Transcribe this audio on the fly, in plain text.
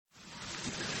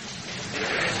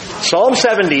Psalm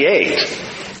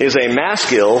 78 is a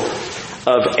maskil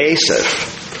of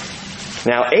Asaph.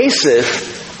 Now,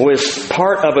 Asaph was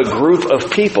part of a group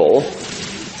of people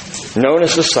known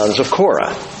as the sons of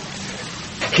Korah.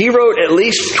 He wrote at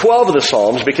least 12 of the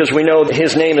Psalms because we know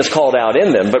his name is called out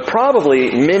in them, but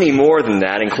probably many more than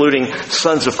that, including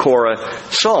sons of Korah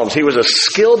Psalms. He was a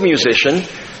skilled musician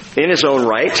in his own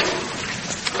right,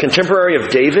 contemporary of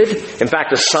David, in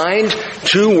fact assigned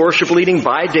to worship leading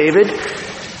by David,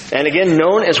 and again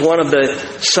known as one of the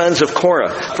sons of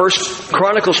Korah. 1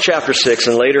 Chronicles chapter 6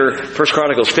 and later 1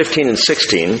 Chronicles 15 and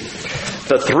 16,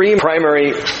 the three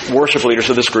primary worship leaders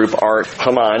of this group are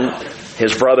Haman,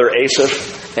 his brother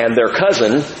Asaph, and their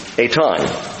cousin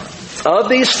Etan. Of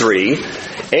these three,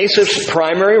 Asaph's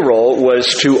primary role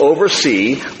was to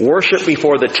oversee worship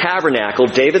before the tabernacle,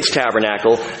 David's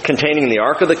tabernacle, containing the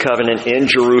Ark of the Covenant in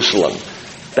Jerusalem.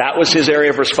 That was his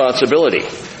area of responsibility.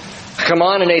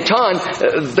 Haman and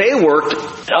Etan, they worked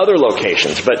at other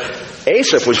locations, but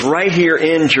Asaph was right here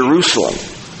in Jerusalem.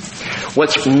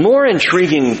 What's more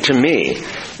intriguing to me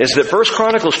is that 1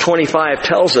 Chronicles 25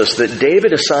 tells us that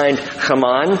David assigned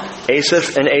Haman,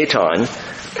 Asaph, and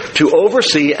Etan to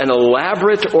oversee an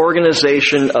elaborate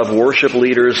organization of worship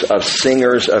leaders, of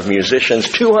singers, of musicians,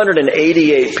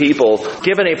 288 people,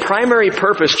 given a primary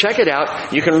purpose. Check it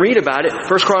out. You can read about it,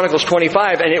 1 Chronicles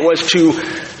 25, and it was to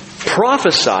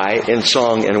prophesy in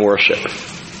song and worship.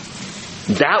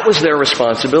 That was their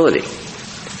responsibility.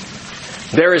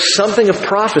 There is something of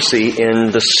prophecy in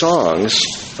the songs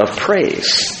of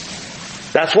praise.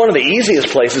 That's one of the easiest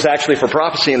places actually for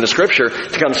prophecy in the Scripture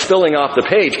to come spilling off the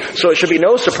page. So it should be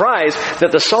no surprise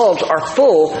that the Psalms are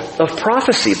full of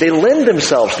prophecy. They lend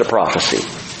themselves to prophecy.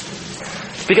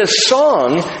 Because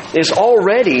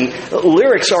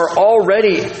lyrics are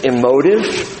already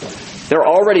emotive. They're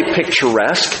already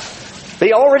picturesque.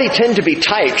 They already tend to be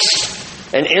types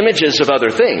and images of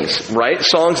other things, right?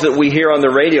 Songs that we hear on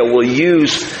the radio will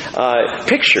use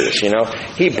pictures,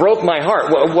 He broke my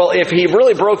heart. Well, if he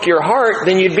really broke your heart,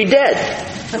 then you'd be dead.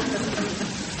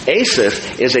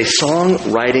 Asaph is a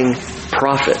songwriting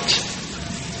prophet.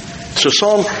 So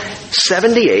Psalm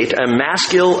 78, a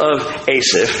maskil of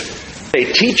Asaph,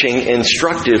 a teaching,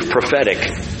 instructive, prophetic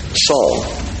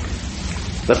psalm.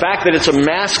 The fact that it's a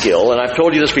maskil, and I've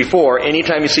told you this before,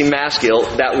 anytime you see maskil,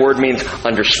 that word means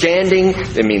understanding,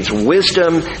 it means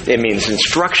wisdom, it means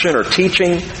instruction or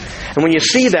teaching. And when you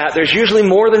see that, there's usually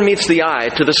more than meets the eye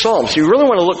to the psalm. So you really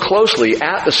want to look closely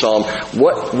at the psalm.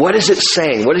 What is it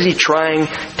saying? What is he trying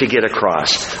to get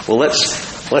across? Well,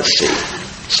 let's see.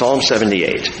 Psalm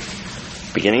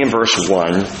 78, beginning in verse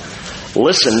 1.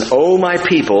 Listen, O my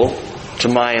people, to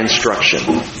my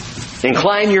instruction.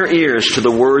 Incline your ears to the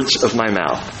words of my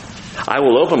mouth. I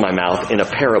will open my mouth in a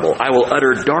parable. I will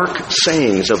utter dark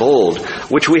sayings of old,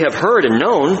 which we have heard and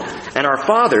known, and our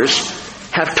fathers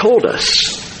have told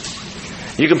us.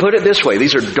 You can put it this way.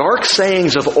 These are dark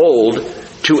sayings of old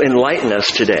to enlighten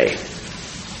us today.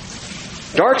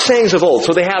 Dark sayings of old.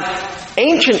 So they have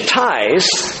ancient ties,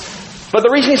 but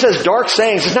the reason he says dark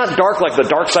sayings, it's not dark like the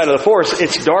dark side of the forest.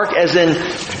 It's dark as in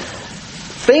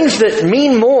things that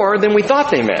mean more than we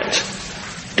thought they meant.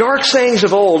 Dark sayings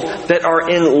of old that are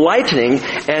enlightening.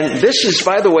 And this is,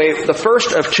 by the way, the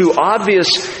first of two obvious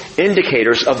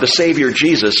indicators of the Savior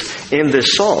Jesus in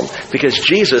this psalm. Because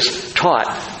Jesus taught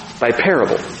by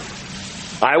parable.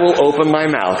 I will open my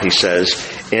mouth, he says,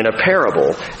 in a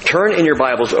parable. Turn in your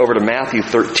Bibles over to Matthew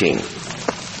 13.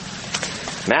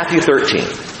 Matthew 13.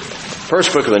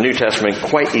 First book of the New Testament,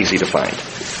 quite easy to find.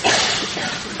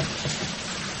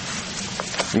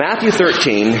 Matthew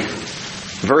 13,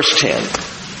 verse 10.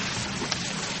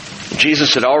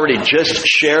 Jesus had already just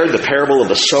shared the parable of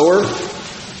the sower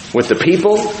with the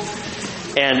people.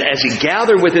 And as he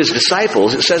gathered with his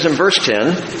disciples, it says in verse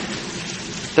 10,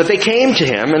 that they came to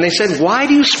him and they said, why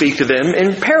do you speak to them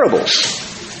in parables?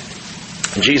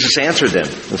 And Jesus answered them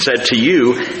and said, to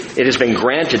you it has been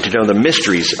granted to know the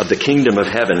mysteries of the kingdom of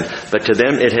heaven, but to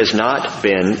them it has not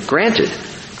been granted.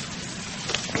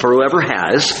 For whoever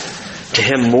has, to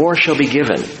him more shall be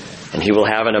given, and he will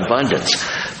have an abundance.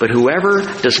 But whoever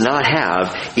does not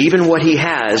have, even what he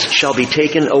has shall be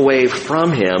taken away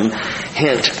from him.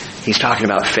 Hint, he's talking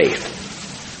about faith.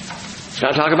 He's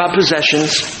not talking about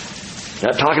possessions. He's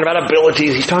not talking about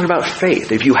abilities. He's talking about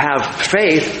faith. If you have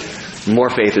faith, more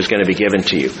faith is going to be given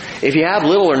to you. If you have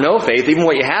little or no faith, even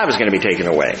what you have is going to be taken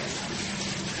away.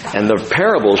 And the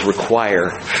parables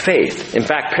require faith. In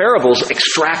fact, parables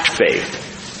extract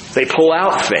faith. They pull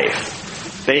out faith.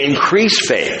 They increase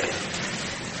faith.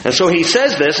 And so he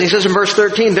says this, he says in verse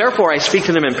 13, therefore I speak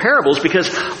to them in parables,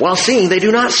 because while seeing they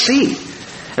do not see,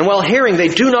 And while hearing, they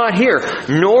do not hear,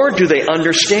 nor do they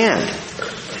understand.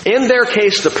 In their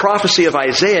case, the prophecy of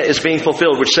Isaiah is being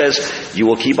fulfilled, which says, you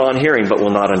will keep on hearing, but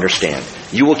will not understand.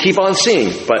 You will keep on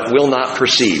seeing, but will not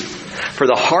perceive. For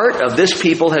the heart of this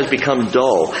people has become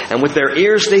dull, and with their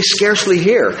ears they scarcely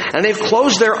hear. And they've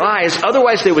closed their eyes,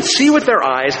 otherwise they would see with their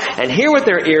eyes, and hear with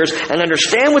their ears, and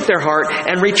understand with their heart,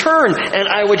 and return, and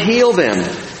I would heal them.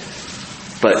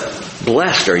 But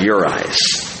blessed are your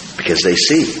eyes, because they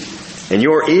see, and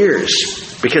your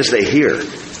ears, because they hear.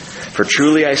 For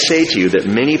truly I say to you that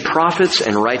many prophets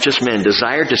and righteous men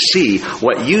desired to see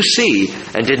what you see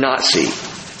and did not see,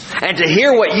 and to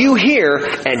hear what you hear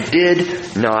and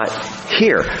did not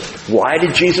hear. Why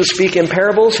did Jesus speak in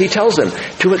parables? He tells them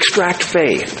to extract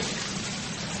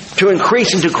faith, to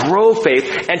increase and to grow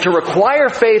faith, and to require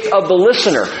faith of the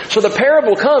listener. So the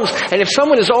parable comes, and if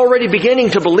someone is already beginning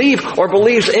to believe or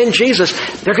believes in Jesus,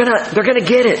 they're gonna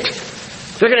get it.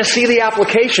 They're going to see the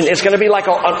application. It's going to be like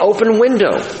an open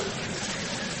window.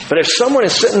 But if someone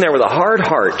is sitting there with a hard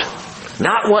heart,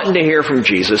 not wanting to hear from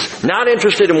Jesus, not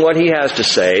interested in what He has to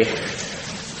say,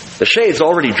 the shade's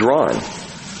already drawn,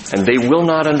 and they will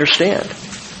not understand.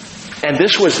 And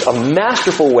this was a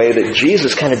masterful way that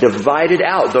Jesus kind of divided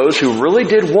out those who really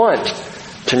did want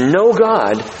to know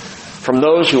God from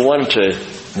those who wanted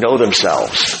to know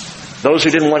themselves, those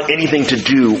who didn't want anything to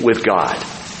do with God.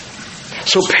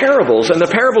 So parables, and the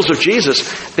parables of Jesus,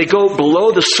 they go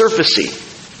below the surfacey,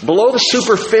 below the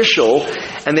superficial,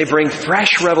 and they bring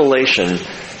fresh revelation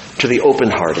to the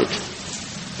open-hearted,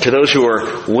 to those who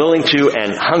are willing to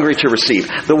and hungry to receive.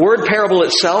 The word parable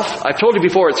itself, I've told you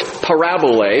before, it's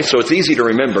parabole, so it's easy to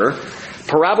remember.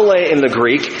 Parabole in the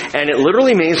Greek, and it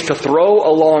literally means to throw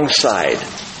alongside.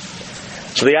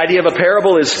 So the idea of a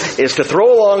parable is to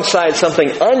throw alongside something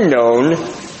unknown,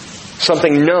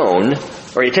 something known,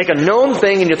 or you take a known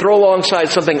thing and you throw alongside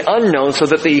something unknown so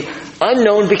that the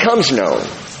unknown becomes known.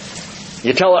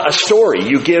 You tell a story,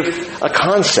 you give a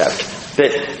concept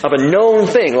of a known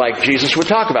thing, like Jesus would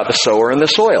talk about the sower and the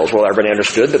soils. Well, everybody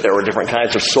understood that there were different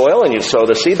kinds of soil, and you sow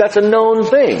the seed. That's a known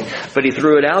thing. But He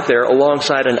threw it out there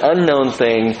alongside an unknown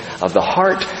thing of the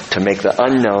heart to make the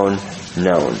unknown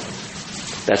known.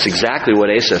 That's exactly what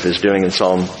Asaph is doing in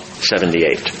Psalm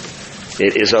 78.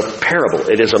 It is a parable.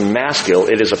 It is a maskil.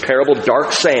 It is a parable,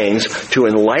 dark sayings to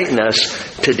enlighten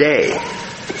us today.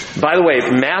 By the way,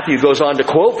 Matthew goes on to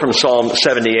quote from Psalm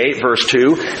 78, verse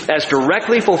 2, as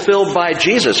directly fulfilled by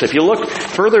Jesus. If you look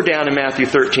further down in Matthew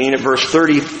 13 at verse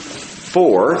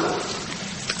 34,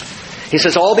 he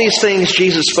says, all these things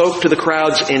Jesus spoke to the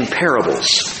crowds in parables,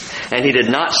 and He did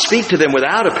not speak to them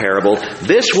without a parable.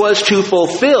 This was to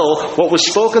fulfill what was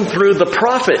spoken through the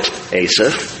prophet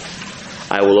Asaph.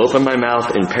 I will open my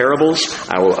mouth in parables.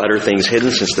 I will utter things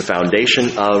hidden since the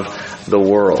foundation of the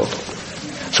world.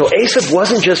 So Asaph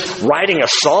wasn't just writing a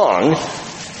song.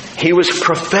 He was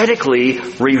prophetically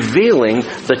revealing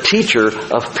the teacher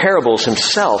of parables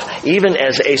himself, even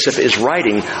as Asaph is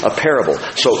writing a parable.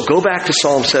 So go back to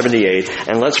Psalm 78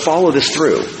 and let's follow this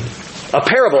through. A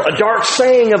parable, a dark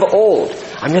saying of old.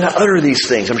 I'm going to utter these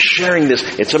things. I'm sharing this.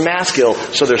 It's a maskil,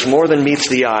 so there's more than meets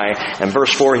the eye. And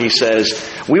verse 4, he says,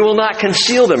 we will not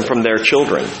conceal them from their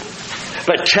children,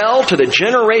 but tell to the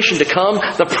generation to come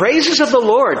the praises of the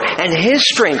Lord and His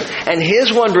strength and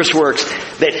His wondrous works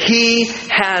that He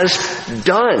has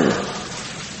done.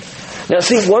 Now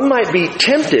see, one might be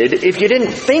tempted, if you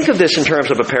didn't think of this in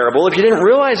terms of a parable, if you didn't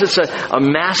realize it's a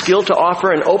maskil to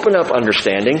offer and open up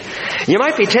understanding, you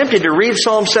might be tempted to read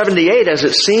Psalm 78 as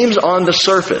it seems on the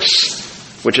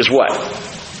surface, which is what?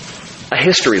 A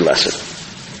history lesson.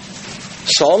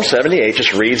 Psalm 78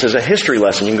 just reads as a history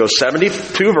lesson. You can go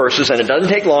 72 verses and it doesn't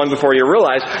take long before you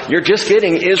realize you're just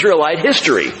getting Israelite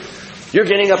history. You're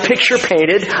getting a picture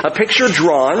painted, a picture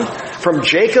drawn from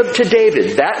Jacob to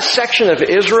David. That section of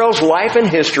Israel's life and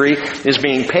history is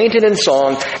being painted in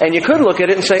song, and you could look at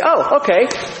it and say, oh, okay,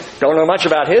 don't know much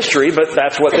about history, but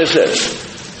that's what this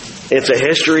is. It's a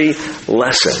history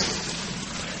lesson.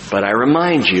 But I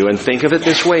remind you, and think of it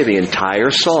this way, the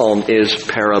entire psalm is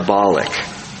parabolic.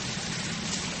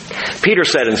 Peter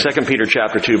said in 2 Peter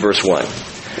chapter 2, verse 1,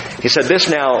 he said, this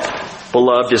now,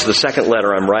 beloved, is the second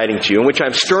letter I'm writing to you, in which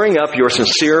I'm stirring up your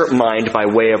sincere mind by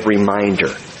way of reminder,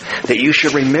 that you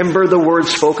should remember the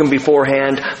words spoken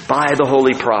beforehand by the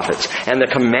holy prophets, and the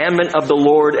commandment of the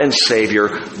Lord and Savior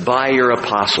by your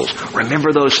apostles.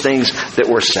 Remember those things that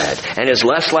were said. And as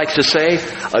Les likes to say,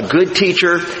 a good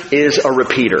teacher is a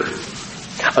repeater.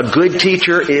 A good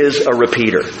teacher is a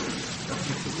repeater.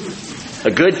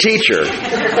 A good teacher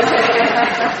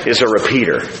is a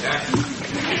repeater.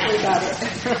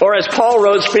 Or as Paul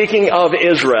wrote, speaking of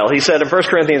Israel, he said in 1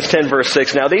 Corinthians 10, verse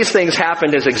 6, "Now these things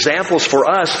happened as examples for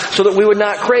us, so that we would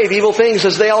not crave evil things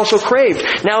as they also craved.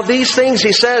 Now these things,"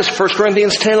 he says, 1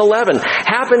 Corinthians 10, 11,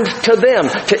 "happened to them,"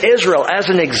 to Israel, "as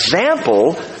an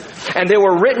example, and they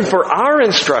were written for our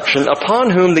instruction,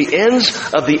 upon whom the ends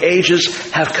of the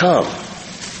ages have come."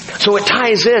 So it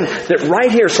ties in that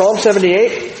right here, Psalm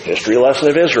 78, history lesson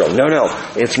of Israel. No,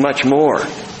 it's much more.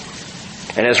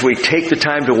 And as we take the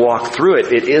time to walk through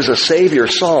it, it is a Savior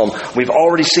psalm. We've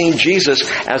already seen Jesus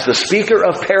as the speaker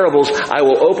of parables. "I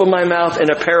will open my mouth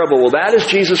in a parable." Well, that is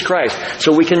Jesus Christ.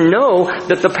 So we can know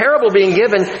that the parable being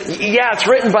given, it's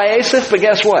written by Asaph, but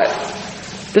guess what?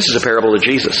 This is a parable of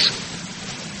Jesus.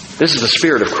 This is the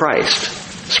Spirit of Christ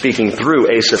speaking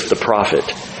through Asaph the prophet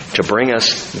to bring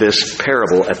us this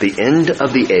parable at the end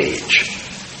of the age.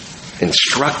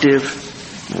 Instructive,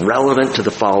 relevant to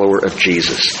the follower of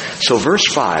Jesus. So verse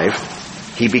 5,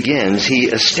 he begins, he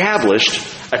established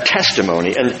a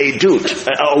testimony, an edut,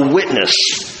 a witness.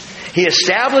 He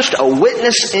established a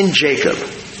witness in Jacob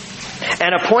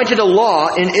and appointed a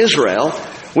law in Israel,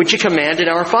 which he commanded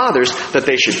our fathers, that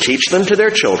they should teach them to their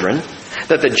children,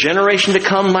 that the generation to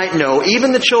come might know,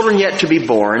 even the children yet to be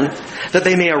born, that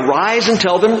they may arise and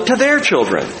tell them to their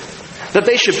children, that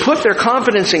they should put their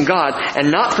confidence in God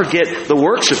and not forget the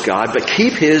works of God, but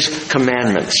keep His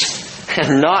commandments,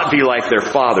 and not be like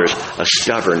their fathers, a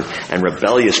stubborn and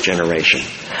rebellious generation,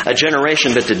 a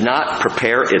generation that did not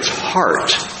prepare its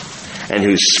heart, and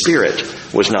whose spirit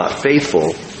was not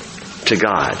faithful to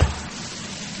God.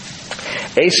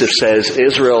 Asaph says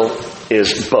Israel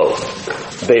is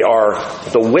both. They are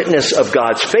the witness of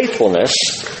God's faithfulness,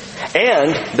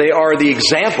 and they are the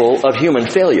example of human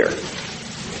failure.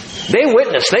 They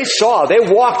witnessed, they saw, they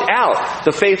walked out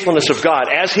the faithfulness of God,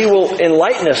 as He will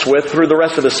enlighten us with through the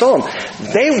rest of the psalm.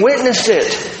 They witnessed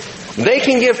it. They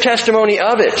can give testimony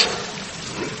of it.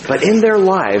 But in their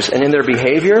lives and in their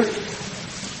behavior,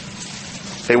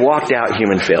 they walked out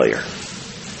human failure.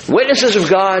 Witnesses of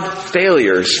God,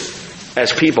 failures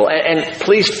as people. And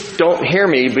please don't hear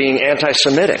me being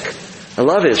anti-Semitic. I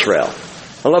love Israel.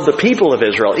 I love the people of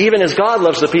Israel, even as God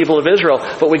loves the people of Israel.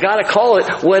 But we got to call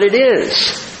it what it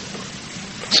is.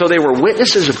 So they were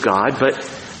witnesses of God, but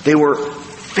they were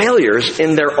failures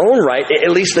in their own right,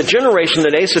 at least the generation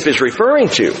that Asaph is referring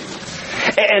to.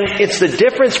 And it's the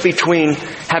difference between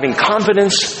having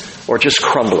confidence or just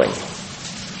crumbling.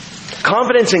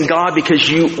 Confidence in God because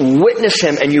you witness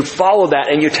Him and you follow that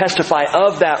and you testify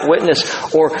of that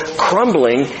witness, or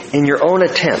crumbling in your own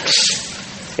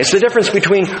attempts. It's the difference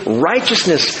between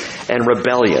righteousness and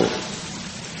rebellion.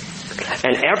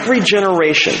 And every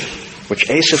generation, which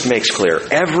Asaph makes clear,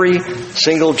 every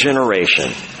single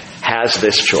generation has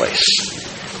this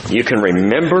choice. You can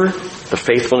remember the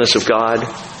faithfulness of God,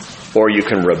 or you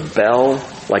can rebel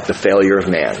like the failure of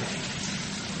man.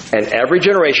 And every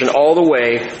generation, all the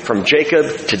way from Jacob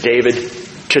to David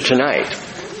to tonight,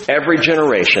 every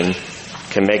generation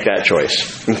can make that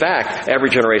choice. In fact, every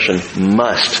generation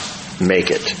must make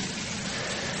it.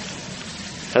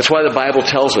 That's why the Bible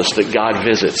tells us that God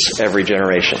visits every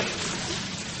generation.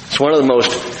 It's one of the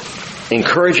most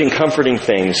encouraging, comforting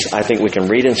things I think we can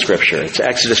read in Scripture. It's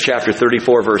Exodus chapter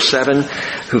 34, verse 7,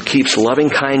 who keeps loving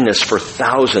kindness for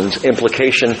thousands,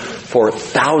 implication for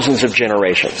thousands of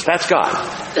generations. That's God.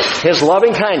 His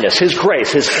loving kindness, His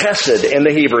grace, His chesed in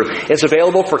the Hebrew, is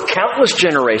available for countless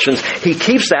generations. He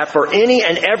keeps that for any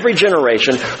and every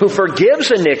generation, who forgives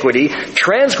iniquity,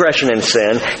 transgression, and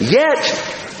sin, yet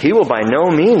He will by no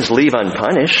means leave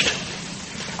unpunished,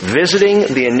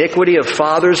 visiting the iniquity of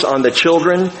fathers on the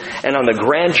children and on the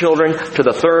grandchildren to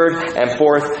the third and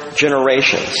fourth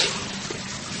generations.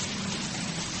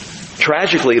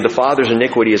 Tragically, the father's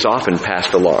iniquity is often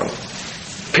passed along,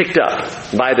 picked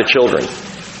up by the children.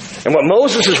 And what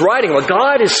Moses is writing, what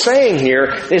God is saying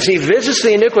here, is He visits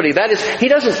the iniquity. That is, He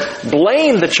doesn't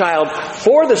blame the child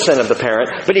for the sin of the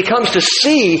parent, but He comes to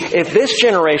see if this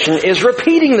generation is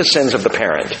repeating the sins of the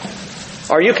parent.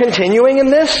 Are you continuing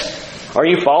in this? Are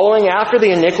you following after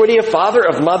the iniquity of father,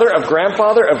 of mother, of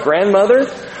grandfather, of grandmother?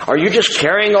 Are you just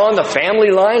carrying on the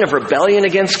family line of rebellion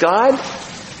against God?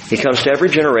 He comes to every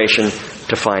generation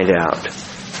to find out.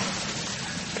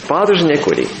 Father's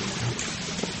iniquity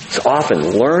is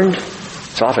often learned,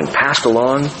 it's often passed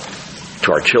along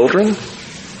to our children.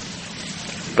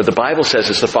 But the Bible says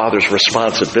it's the father's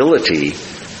responsibility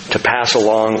to pass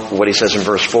along what he says in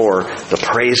verse 4, the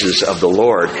praises of the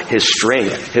Lord, His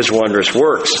strength, His wondrous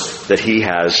works that He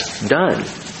has done.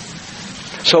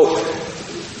 So,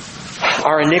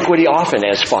 our iniquity often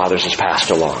as fathers is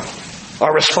passed along.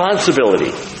 Our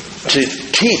responsibility to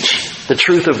teach the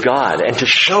truth of God and to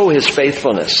show His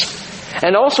faithfulness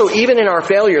And also, even in our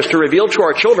failures, to reveal to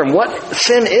our children what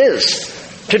sin is.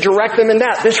 To direct them in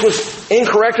that. This was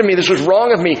incorrect of me. This was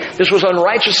wrong of me. This was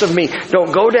unrighteous of me.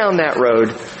 Don't go down that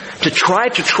road. To try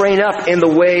to train up in the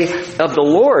way of the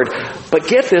Lord. But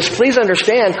get this, please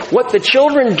understand, what the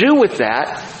children do with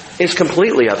that is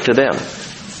completely up to them.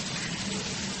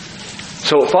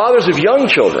 So fathers of young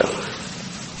children,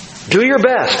 do your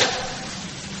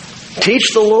best.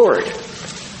 Teach the Lord.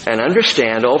 And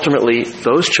understand, ultimately,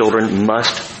 those children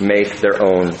must make their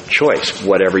own choice,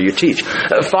 whatever you teach.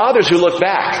 Fathers who look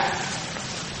back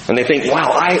and they think,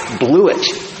 wow, I blew it.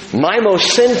 My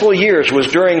most sinful years was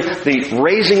during the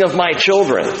raising of my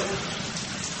children.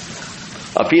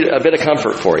 A bit of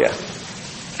comfort for you.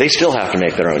 They still have to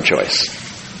make their own choice.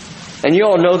 And you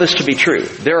all know this to be true.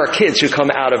 There are kids who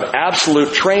come out of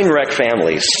absolute train wreck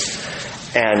families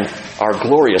and are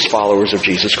glorious followers of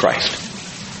Jesus Christ.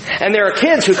 And there are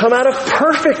kids who come out of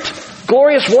perfect,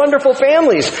 glorious, wonderful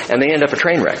families, and they end up a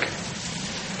train wreck.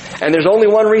 And there's only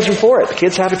one reason for it. The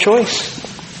kids have a choice.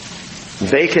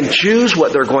 They can choose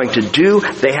what they're going to do.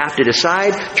 They have to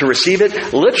decide to receive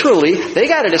it. Literally, they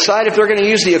got to decide if they're going to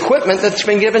use the equipment that's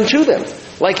been given to them.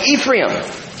 Like Ephraim.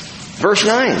 Verse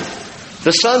 9.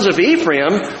 The sons of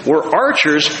Ephraim were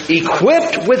archers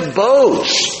equipped with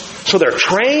bows. So they're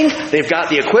trained, they've got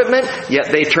the equipment,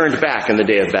 yet they turned back in the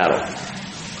day of battle.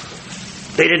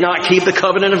 They did not keep the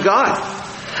covenant of God.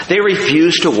 They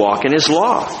refused to walk in His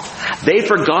law. They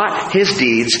forgot His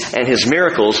deeds and His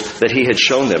miracles that He had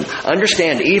shown them.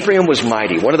 Understand, Ephraim was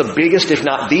mighty. One of the biggest, if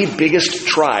not the biggest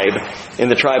tribe in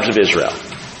the tribes of Israel.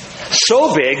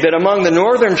 So big that among the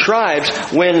northern tribes,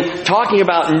 when talking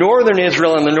about northern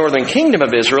Israel and the northern kingdom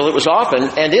of Israel, it was often,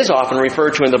 and is often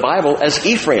referred to in the Bible as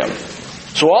Ephraim.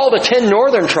 So all the 10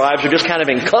 northern tribes are just kind of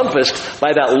encompassed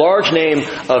by that large name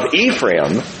of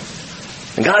Ephraim.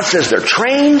 And God says they're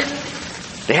trained,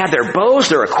 they have their bows,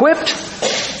 they're equipped,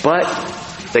 but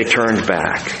they turned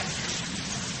back.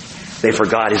 They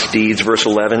forgot His deeds, verse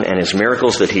 11, and His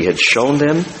miracles that He had shown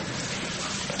them.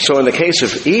 So in the case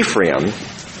of Ephraim,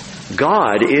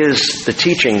 God is the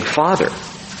teaching father.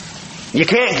 You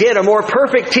can't get a more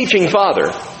perfect teaching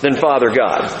father than Father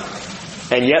God.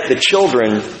 And yet the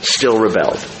children still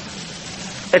rebelled.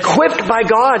 Equipped by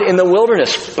God in the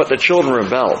wilderness, but the children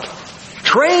rebelled.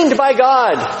 Trained by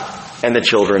God, and the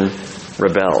children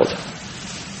rebelled.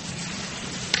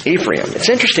 Ephraim. It's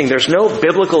interesting, there's no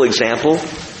biblical example,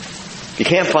 you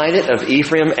can't find it, of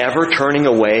Ephraim ever turning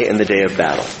away in the day of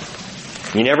battle.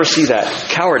 You never see that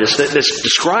cowardice that's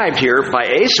described here by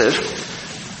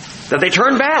Asaph, that they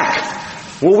turned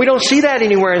back. Well, we don't see that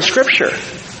anywhere in Scripture.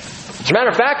 As a matter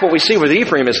of fact, what we see with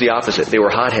Ephraim is the opposite. They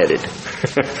were hot-headed.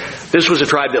 This was a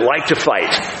tribe that liked to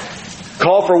fight.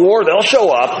 Call for war, they'll show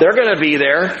up. They're going to be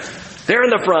there. They're in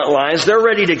the front lines. They're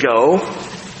ready to go.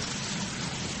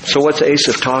 So what's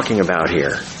Asaph talking about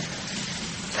here?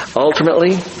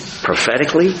 Ultimately,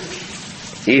 prophetically,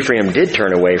 Ephraim did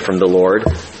turn away from the Lord,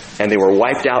 and they were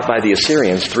wiped out by the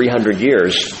Assyrians 300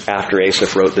 years after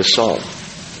Asaph wrote this psalm.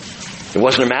 It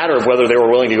wasn't a matter of whether they were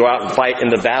willing to go out and fight in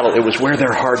the battle. It was where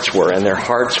their hearts were, and their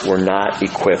hearts were not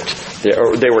equipped.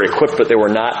 They were equipped, but they were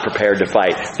not prepared to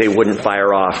fight. They wouldn't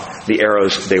fire off the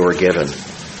arrows they were given.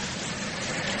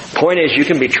 Point is, you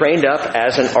can be trained up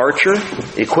as an archer,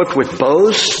 equipped with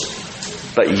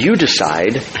bows, but you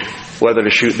decide whether to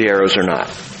shoot the arrows or not.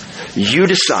 You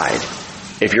decide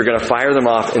if you're going to fire them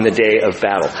off in the day of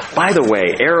battle. By the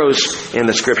way, arrows in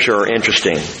the Scripture are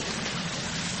interesting.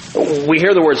 We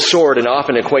hear the word sword and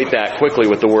often equate that quickly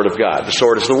with the Word of God. The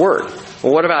sword is the Word.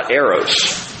 Well, what about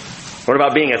arrows? What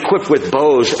about being equipped with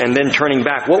bows and then turning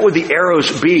back? What would the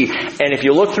arrows be? And if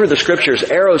you look through the Scriptures,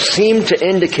 arrows seem to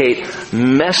indicate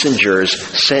messengers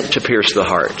sent to pierce the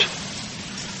heart.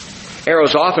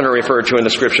 Arrows often are referred to in the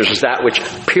Scriptures as that which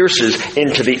pierces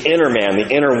into the inner man,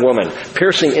 the inner woman,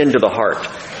 piercing into the heart.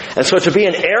 And so to be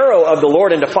an arrow of the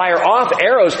Lord and to fire off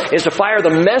arrows is to fire the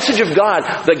message of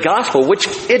God, the gospel, which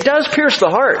it does pierce the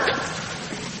heart.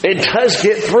 It does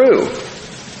get through.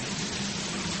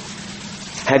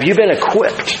 Have you been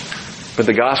equipped with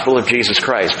the gospel of Jesus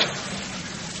Christ,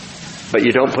 but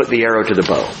you don't put the arrow to the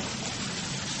bow?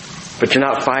 But you're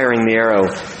not firing the arrow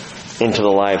into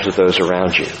the lives of those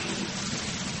around you.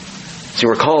 See,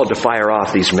 we're called to fire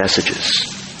off these messages.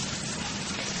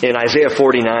 In Isaiah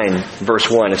 49, verse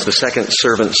 1, it's the second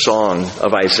servant song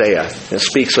of Isaiah. It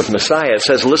speaks of Messiah. It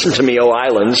says, "Listen to me, O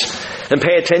islands, and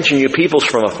pay attention, you peoples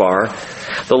from afar.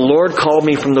 The Lord called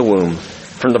me from the womb.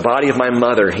 From the body of my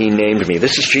mother, He named me."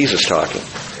 This is Jesus talking.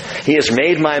 "He has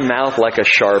made my mouth like a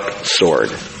sharp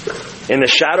sword." In the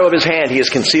shadow of his hand he has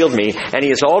concealed me, and he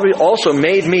has also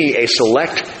made me a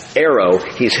select arrow.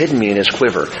 He's hidden me in his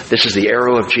quiver. This is the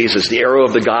arrow of Jesus, the arrow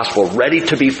of the gospel, ready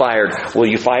to be fired. Will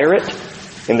you fire it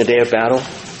in the day of battle?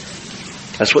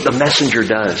 That's what the messenger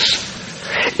does.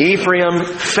 Ephraim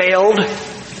failed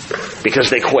because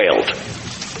they quailed.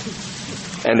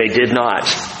 And they did not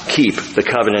keep the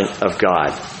covenant of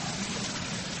God.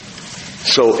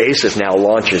 So Asaph now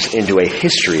launches into a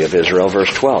history of Israel,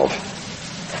 verse 12.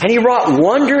 And he wrought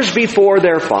wonders before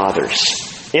their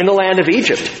fathers in the land of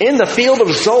Egypt, in the field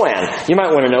of Zoan. You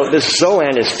might want to note this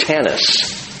Zoan is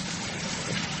Tanis.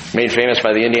 Made famous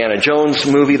by the Indiana Jones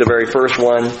movie, the very first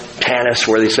one, Tanis,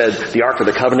 where they said the Ark of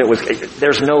the Covenant was...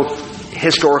 There's no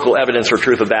historical evidence or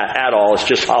truth of that at all. It's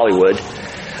just Hollywood.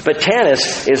 But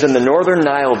Tanis is in the northern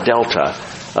Nile Delta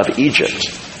of Egypt.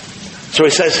 So he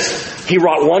says he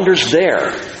wrought wonders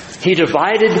there. He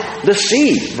divided the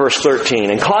sea, verse 13,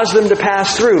 and caused them to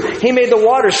pass through. He made the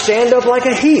waters stand up like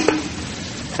a heap.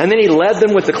 And then he led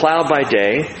them with the cloud by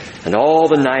day, and all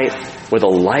the night with a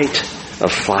light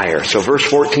of fire. So verse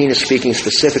 14 is speaking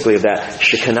specifically of that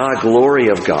Shekinah glory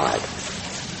of God.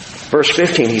 Verse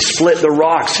 15, he split the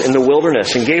rocks in the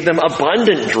wilderness and gave them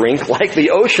abundant drink like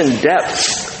the ocean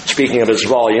depths, speaking of its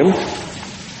volume.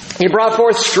 He brought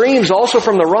forth streams also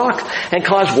from the rock and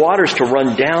caused waters to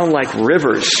run down like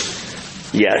rivers.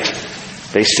 Yet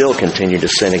they still continue to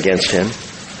sin against him,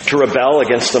 to rebel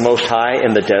against the Most High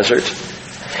in the desert.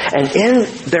 And in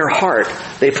their heart,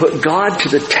 they put God to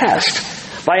the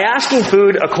test by asking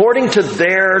food according to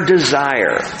their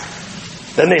desire.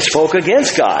 Then they spoke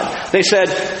against God. They said,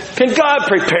 "Can God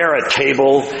prepare a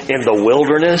table in the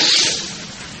wilderness?"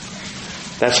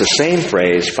 That's the same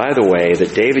phrase, by the way,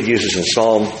 that David uses in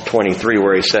Psalm 23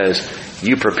 where he says,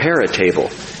 "You prepare a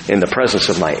table in the presence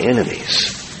of my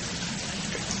enemies."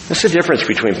 That's the difference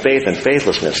between faith and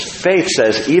faithlessness. Faith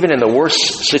says, even in the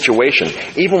worst situation,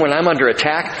 even when I'm under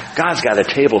attack, God's got a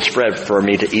table spread for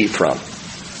me to eat from.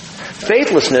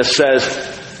 Faithlessness says,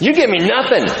 you give me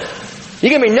nothing. You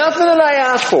give me nothing that I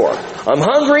ask for. I'm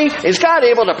hungry. Is God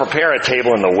able to prepare a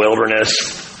table in the wilderness?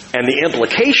 And the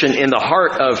implication in the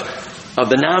heart of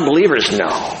the non-believer is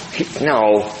no.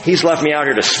 He's left me out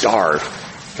here to starve.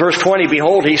 Verse 20,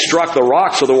 behold, he struck the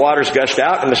rock so the waters gushed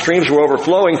out and the streams were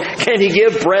overflowing. Can he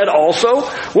give bread also?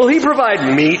 Will he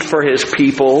provide meat for his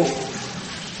people?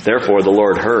 Therefore the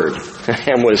Lord heard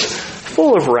and was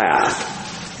full of wrath.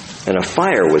 And a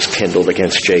fire was kindled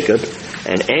against Jacob,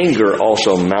 and anger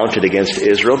also mounted against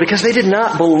Israel, because they did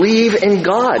not believe in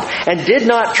God and did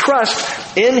not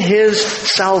trust in his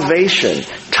salvation.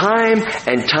 Time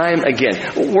and time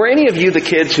again. Were any of you the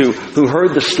kids who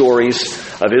heard the stories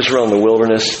of Israel in the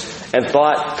wilderness and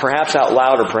thought, perhaps out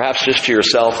loud or perhaps just to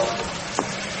yourself,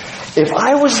 if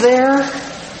I was there,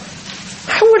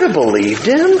 I would have believed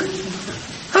him.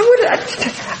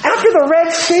 After the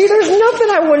Red Sea, there's nothing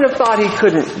I wouldn't have thought he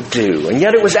couldn't do. And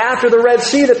yet it was after the Red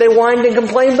Sea that they whined and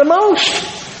complained the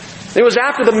most. It was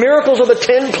after the miracles of the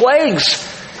 10 plagues.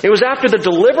 It was after the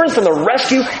deliverance and the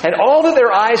rescue and all that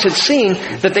their eyes had seen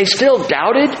that they still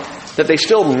doubted, that they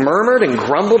still murmured and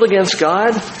grumbled against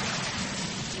God.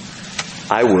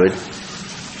 I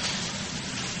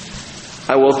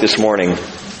woke this morning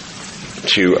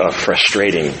to a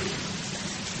frustrating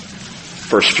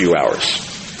first few hours.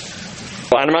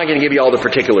 Well, I'm not going to give you all the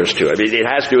particulars to it. It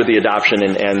has to do with the adoption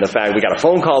and the fact we got a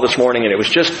phone call this morning and it was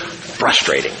just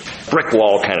frustrating. Brick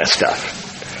wall kind of stuff.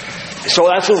 So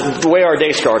that's the way our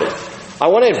day started. I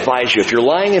want to advise you, if you're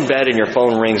lying in bed and your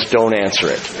phone rings, don't answer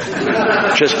it.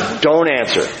 Just don't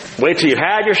answer. Wait till you've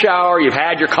had your shower, you've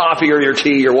had your coffee or your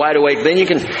tea, you're wide awake, then you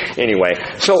can... Anyway,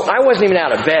 so I wasn't even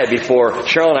out of bed before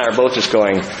Cheryl and I are both just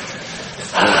going,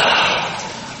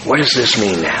 what does this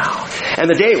mean now? And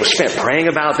the day was spent praying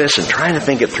about this and trying to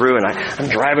think it through, and I'm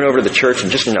driving over to the church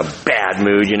and just in a bad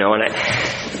mood, and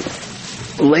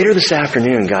later this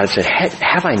afternoon, God said,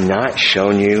 have I not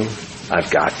shown you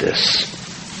I've got this?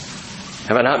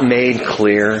 Have I not made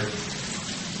clear?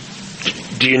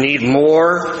 Do you need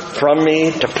more from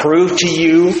me to prove to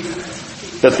you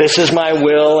that this is my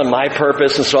will and my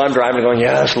purpose? And so I'm driving going,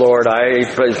 yes, Lord,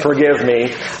 forgive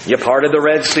me. You parted the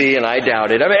Red Sea and I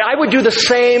doubted. I mean, I would do the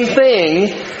same thing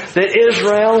that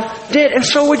Israel did, and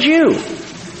so would you.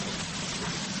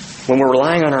 When we're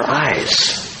relying on our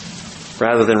eyes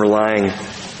rather than relying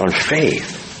on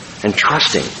faith and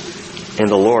trusting in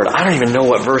the Lord. I don't even know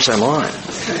what verse I'm on.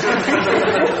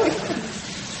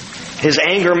 His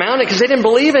anger mounted because they didn't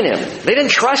believe in him. They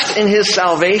didn't trust in his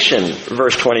salvation.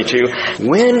 Verse 22.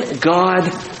 When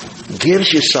God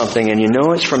gives you something and you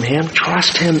know it's from him,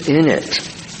 trust him in it.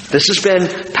 This has been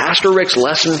Pastor Rick's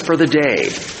lesson for the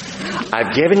day.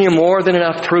 I've given you more than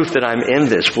enough proof that I'm in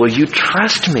this. Will you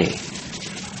trust me?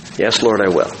 Yes, Lord, I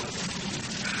will.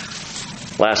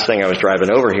 Last thing, I was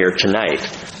driving over here tonight,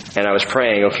 and I was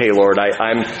praying, okay, Lord,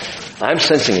 I'm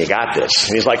sensing you got this.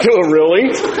 And he's like, oh, really?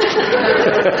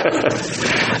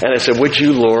 And I said, would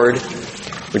you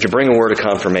bring a word of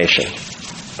confirmation?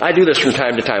 I do this from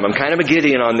time to time. I'm kind of a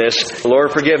Gideon on this.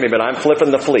 Lord, forgive me, but I'm flipping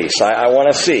the fleece. I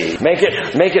want to see. Make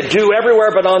it do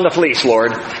everywhere but on the fleece,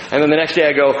 Lord. And then the next day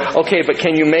I go, okay, but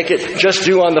can you make it just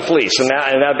do on the fleece? And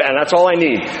that's all I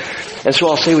need. And so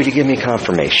I'll say, would you give me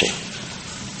confirmation?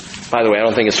 By the way, I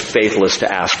don't think it's faithless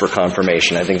to ask for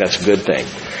confirmation. I think that's a good thing.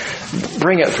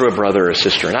 Bring it through a brother or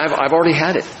sister. And I've already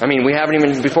had it. I mean, we haven't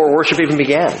even, before worship even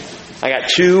began. I got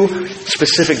 2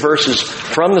 specific verses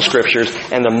from the Scriptures,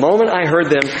 and the moment I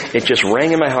heard them, it just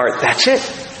rang in my heart. That's it.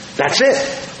 That's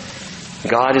it.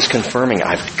 God is confirming,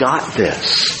 I've got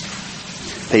this.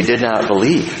 They did not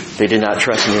believe. They did not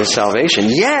trust in His salvation.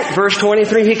 Yet, verse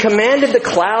 23, He commanded the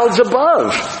clouds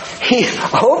above. He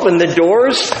opened the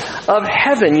doors of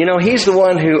heaven. You know, He's the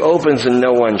one who opens and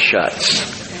no one shuts.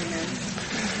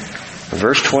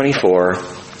 Verse 24,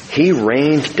 He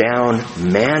rained down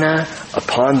manna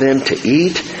upon them to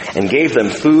eat and gave them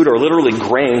food, or literally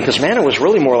grain, because manna was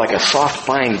really more like a soft,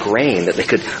 fine grain that they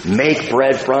could make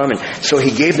bread from. And so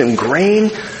He gave them grain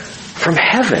from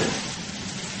heaven.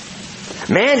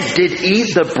 Man did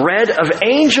eat the bread of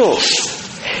angels.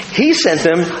 He sent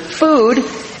them food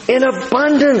in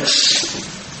abundance.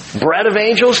 Bread of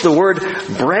angels, the word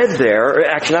bread there,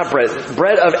 actually not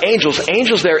bread of angels.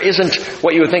 Angels there isn't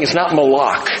what you would think. It's not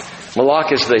malach.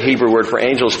 Malach is the Hebrew word for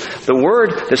angels. The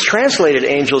word that's translated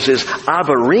angels is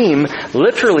abarim,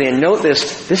 literally, and note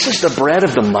this is the bread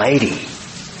of the mighty.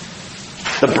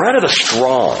 The bread of the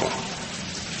strong.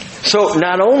 So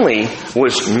not only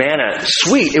was manna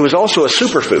sweet, it was also a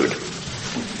superfood.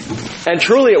 And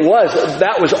truly it was.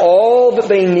 That was all that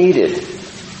they needed.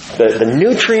 The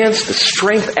nutrients, the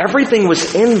strength, everything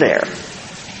was in there.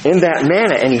 In that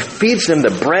manna, and He feeds them the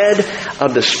bread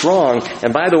of the strong.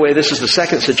 And by the way, this is the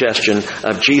second suggestion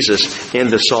of Jesus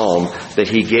in the psalm, that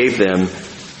He gave them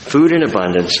food in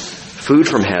abundance, food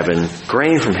from heaven,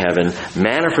 grain from heaven,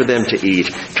 manna for them to eat.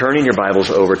 Turn in your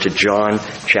Bibles over to John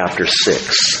chapter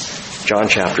 6. John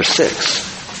chapter 6.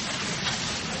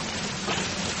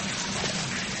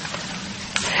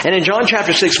 And in John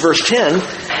chapter 6, verse 10,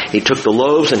 He took the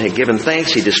loaves and had given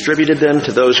thanks. He distributed them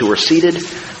to those who were seated.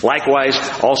 Likewise,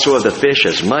 also of the fish,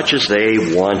 as much as they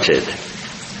wanted.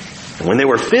 And when they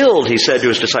were filled, He said to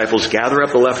His disciples, gather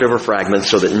up the leftover fragments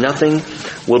so that nothing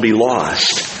will be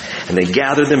lost. And they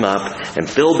gathered them up and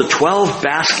filled the 12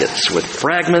 baskets with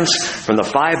fragments from the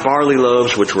 5 barley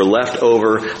loaves which were left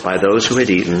over by those who had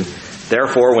eaten.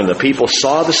 Therefore, when the people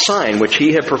saw the sign which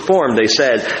He had performed, they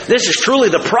said, this is truly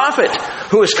the prophet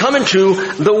who has come into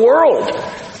the world.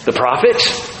 The prophet?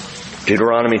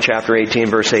 Deuteronomy chapter 18,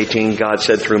 verse 18, God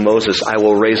said through Moses, I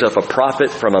will raise up a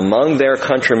prophet from among their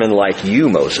countrymen like you,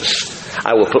 Moses.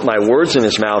 I will put my words in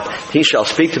his mouth. He shall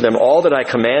speak to them all that I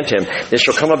command him. It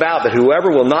shall come about that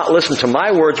whoever will not listen to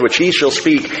my words which he shall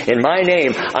speak in my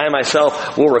name, I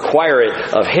myself will require it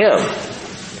of him.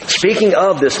 Speaking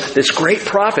of this great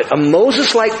prophet, a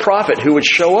Moses-like prophet who would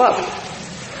show up.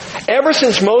 Ever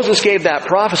since Moses gave that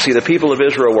prophecy, the people of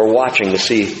Israel were watching to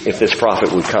see if this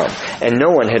prophet would come. And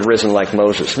no one had risen like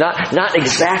Moses. Not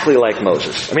exactly like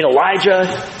Moses. I mean,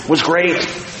 Elijah was great.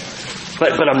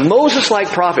 But a Moses-like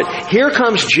prophet. Here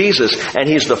comes Jesus, and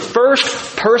He's the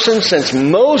first person since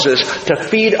Moses to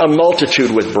feed a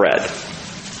multitude with bread.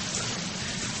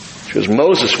 Because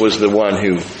Moses was the one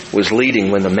who was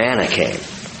leading when the manna came.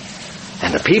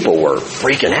 And the people were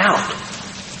freaking out.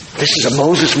 This is a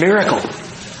Moses miracle.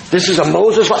 This is a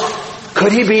Moses.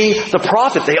 Could he be the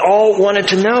prophet? They all wanted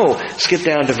to know. Skip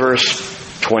down to verse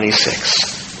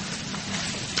 26.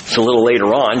 So a little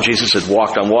later on, Jesus had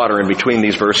walked on water in between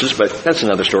these verses, but that's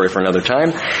another story for another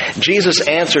time. Jesus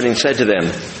answered and said to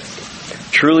them,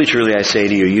 truly, truly, I say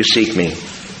to you, you seek me,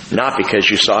 not because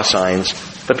you saw signs,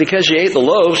 but because you ate the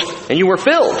loaves and you were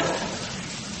filled.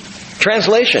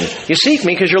 Translation, you seek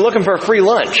me because you're looking for a free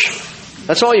lunch.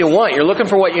 That's all you want. You're looking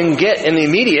for what you can get in the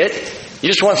immediate. You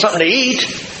just want something to eat.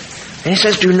 And He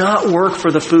says, do not work for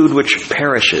the food which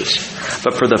perishes,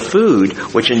 but for the food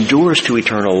which endures to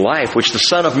eternal life, which the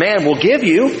Son of Man will give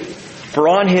you. For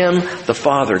on Him the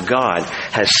Father God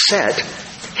has set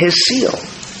His seal.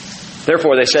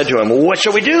 Therefore they said to Him, well, what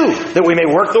shall we do that we may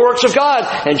work the works of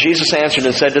God? And Jesus answered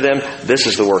and said to them, this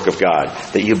is the work of God,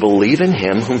 that you believe in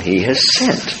Him whom He has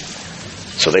sent.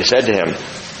 So they said to Him,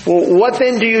 well, what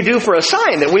then do you do for a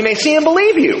sign that we may see and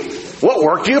believe you? What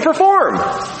work do you perform?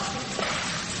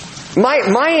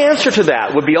 My answer to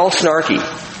that would be all snarky.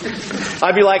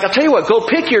 I'd be like, I'll tell you what, go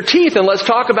pick your teeth and let's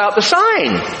talk about the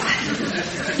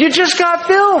sign. You just got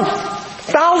filled.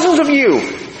 Thousands of you.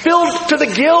 Filled to the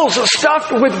gills,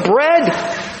 stuffed with bread.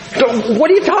 What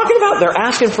are you talking about? They're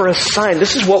asking for a sign.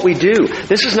 This is what we do.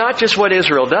 This is not just what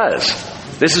Israel does.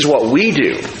 This is what we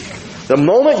do. The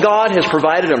moment God has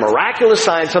provided a miraculous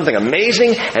sign, something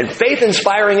amazing and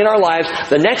faith-inspiring in our lives,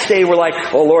 the next day we're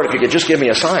like, oh Lord, if you could just give me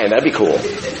a sign, that'd be cool.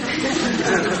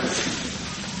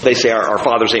 They say our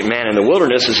fathers ate manna in the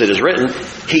wilderness, as it is written,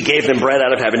 He gave them bread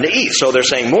out of heaven to eat. So they're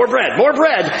saying, more bread, more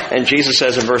bread. And Jesus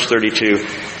says in verse 32,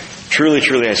 truly,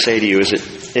 truly, I say to you,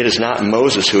 it is not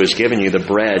Moses who has given you the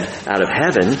bread out of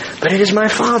heaven, but it is my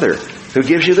Father who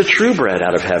gives you the true bread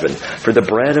out of heaven. For the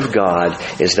bread of God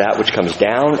is that which comes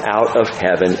down out of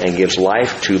heaven and gives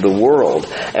life to the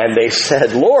world. And they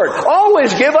said, Lord,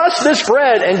 always give us this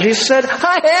bread. And Jesus said,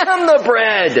 I am the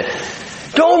bread.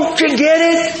 Don't you get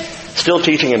it? Still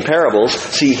teaching in parables.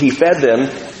 See, He fed them,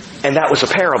 and that was a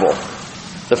parable.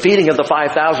 The feeding of the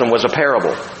 5,000 was a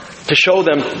parable. To show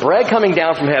them bread coming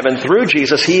down from heaven through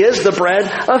Jesus. He is the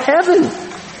bread of heaven.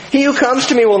 He who comes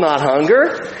to me will not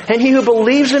hunger, and he who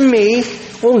believes in me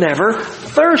will never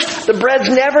thirst. The bread's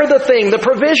never the thing. The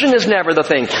provision is never the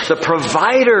thing. The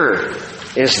provider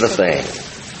is the thing.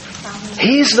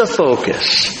 He's the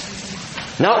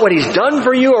focus. Not what He's done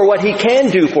for you or what He can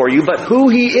do for you, but who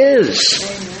He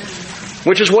is.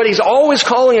 Which is what He's always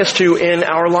calling us to in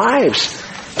our lives.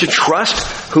 To trust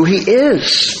who He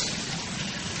is.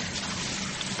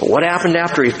 But what happened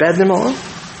after He fed them all?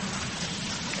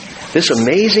 This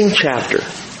amazing chapter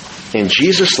in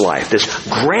Jesus' life, this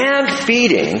grand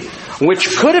feeding,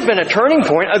 which could have been a turning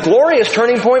point, a glorious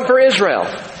turning point for Israel.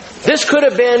 This could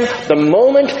have been the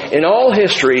moment in all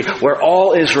history where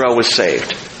all Israel was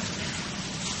saved.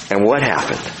 And what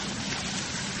happened?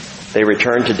 They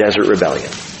returned to desert rebellion.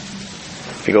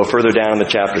 If you go further down the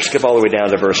chapter, skip all the way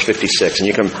down to verse 56, and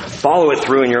you can follow it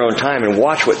through in your own time and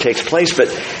watch what takes place. But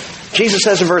Jesus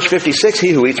says in verse 56,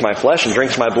 He who eats my flesh and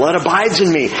drinks my blood abides in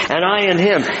me, and I in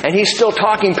him. And He's still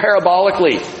talking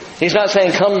parabolically. He's not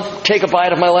saying, come take a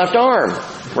bite of my left arm.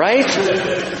 Right?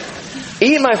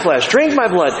 Eat my flesh, drink my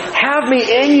blood, have me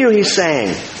in you, He's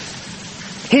saying.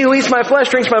 He who eats my flesh,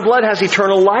 drinks my blood, has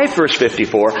eternal life, verse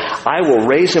 54. I will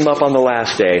raise him up on the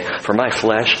last day, for my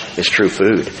flesh is true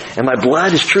food, and my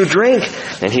blood is true drink.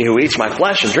 And he who eats my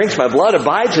flesh and drinks my blood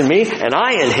abides in me, and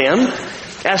I in him.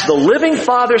 As the living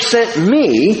Father sent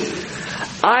me,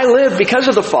 I live because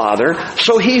of the Father,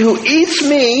 so he who eats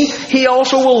me, he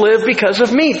also will live because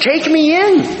of me. Take me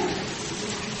in.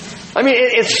 I mean,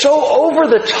 it's so over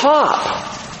the top.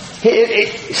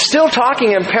 He's still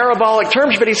talking in parabolic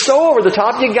terms, but He's so over the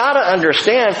top, you gotta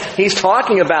understand, He's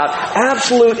talking about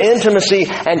absolute intimacy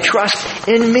and trust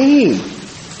in me.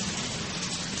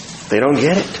 They don't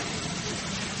get it.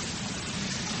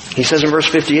 He says in verse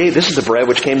 58, this is the bread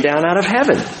which came down out of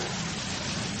heaven.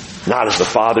 Not as the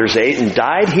fathers ate and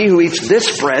died. He who eats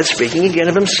this bread, speaking again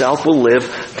of Himself, will live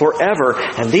forever.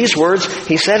 And these words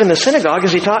He said in the synagogue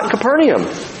as He taught in Capernaum.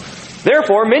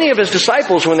 Therefore, many of His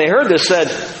disciples, when they heard this, said,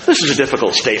 this is a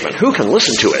difficult statement. Who can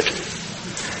listen to it?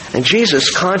 And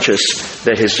Jesus, conscious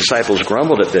that His disciples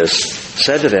grumbled at this,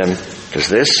 said to them, does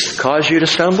this cause you to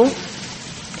stumble?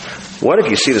 What if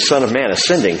you see the Son of Man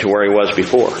ascending to where He was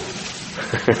before?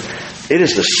 It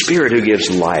is the Spirit who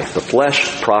gives life. The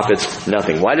flesh profits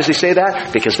nothing. Why does He say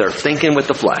that? Because they're thinking with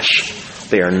the flesh.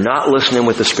 They are not listening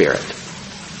with the Spirit.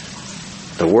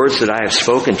 The words that I have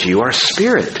spoken to you are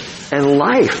spirit and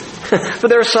life. For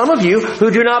there are some of you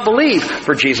who do not believe.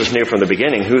 For Jesus knew from the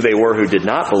beginning who they were who did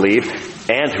not believe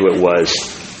and who it was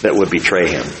that would betray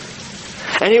Him.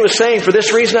 And He was saying, for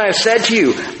this reason I have said to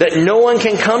you that no one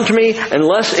can come to me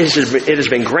unless it has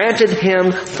been granted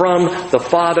him from the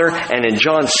Father. And in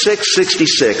John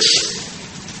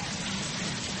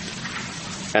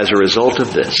 6:66, as a result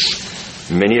of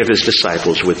this, many of His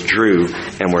disciples withdrew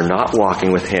and were not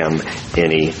walking with Him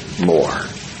anymore.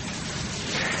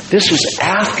 This was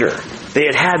after they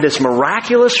had had this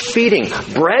miraculous feeding.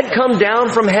 Bread come down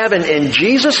from heaven in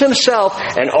Jesus Himself,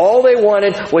 and all they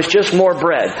wanted was just more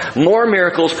bread. More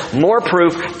miracles, more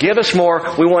proof. Give us more.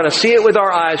 We want to see it with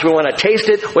our eyes. We want to taste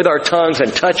it with our tongues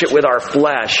and touch it with our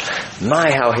flesh.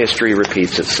 My, how history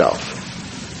repeats itself.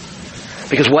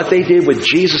 Because what they did with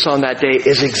Jesus on that day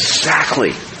is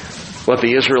exactly what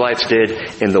the Israelites did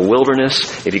in the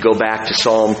wilderness. If you go back to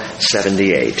Psalm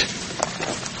 78,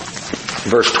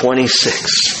 verse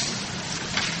 26.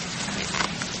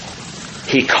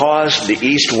 He caused the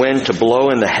east wind to blow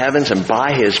in the heavens, and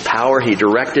by His power He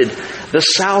directed the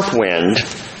south wind.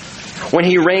 When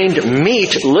He rained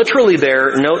meat, literally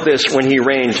there, note this, when He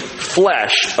rained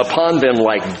flesh upon them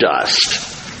like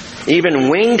dust, even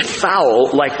winged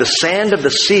fowl like the sand of the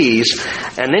seas.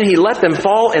 And then he let them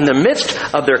fall in the midst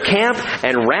of their camp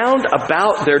and round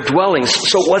about their dwellings.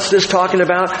 So what's this talking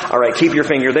about? All right, keep your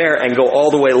finger there and go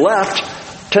all the way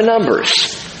left to Numbers.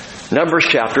 Numbers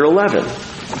chapter 11.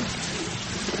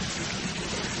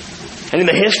 And in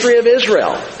the history of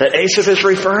Israel that Asaph is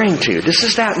referring to, this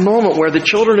is that moment where the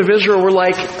children of Israel were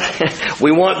like,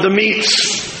 we want the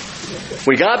meats.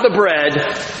 We got the bread.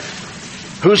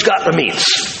 Who's got the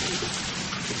meats?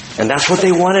 And that's what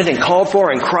they wanted and called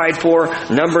for and cried for.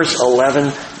 Numbers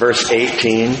 11, verse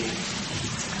 18.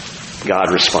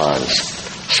 God responds.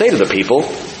 Say to the people,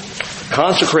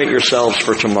 consecrate yourselves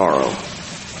for tomorrow,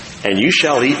 and you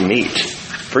shall eat meat.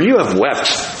 For you have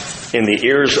wept in the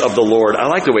ears of the Lord. I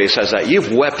like the way he says that.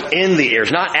 You've wept in the ears,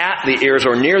 not at the ears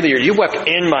or near the ears. You wept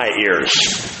in my ears.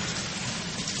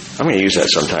 I'm going to use that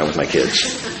sometime with my kids.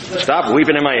 Stop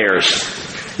weeping in my ears.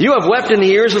 You have wept in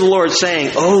the ears of the Lord,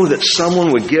 saying, oh, that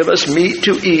someone would give us meat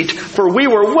to eat, for we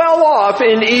were well off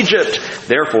in Egypt.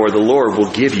 Therefore the Lord will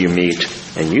give you meat,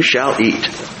 and you shall eat.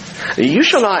 You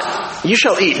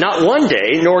shall eat not 1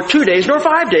 day, nor 2 days, nor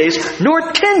 5 days,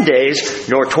 nor 10 days,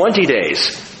 nor 20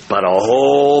 days, but a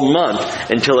whole month,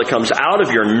 until it comes out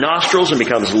of your nostrils and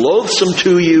becomes loathsome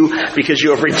to you, because you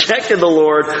have rejected the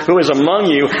Lord who is among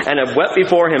you, and have wept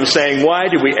before him, saying, why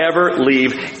did we ever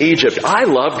leave Egypt? I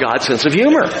love God's sense of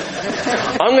humor.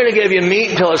 I'm going to give you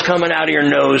meat until it's coming out of your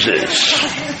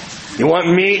noses. You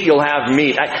want meat, you'll have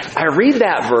meat. I read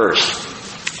that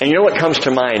verse, and you know what comes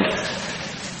to mind?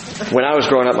 When I was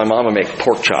growing up, my mom would make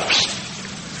pork chops,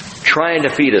 trying to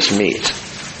feed us meat.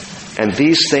 And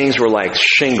these things were like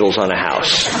shingles on a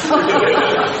house.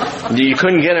 You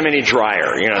couldn't get them any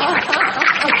drier, you know.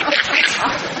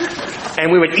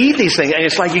 And we would eat these things, and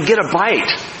it's like you get a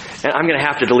bite. And I'm going to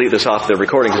have to delete this off the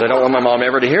recording because I don't want my mom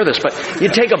ever to hear this. But you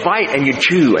take a bite and you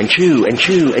chew and chew and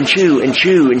chew and chew and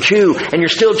chew and chew. And you're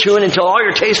still chewing until all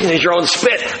you're tasting is your own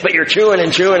spit. But you're chewing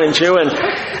and chewing and chewing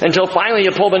until finally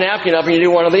you pull the napkin up and you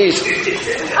do one of these.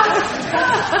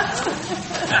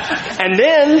 And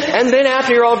then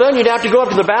after you're all done, you'd have to go up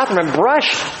to the bathroom and brush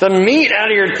the meat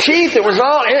out of your teeth. It was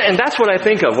all, and that's what I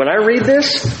think of when I read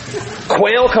this.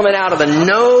 Quail coming out of the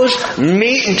nose,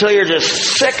 meat until you're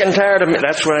just sick and tired of meat.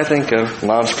 That's what I think of.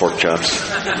 Mom's pork chops.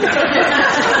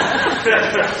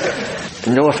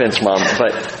 No offense, Mom,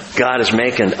 but God is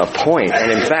making a point.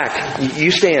 And in fact, you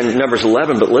stay in Numbers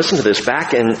 11, but listen to this.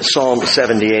 Back in Psalm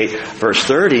 78, verse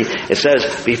 30, it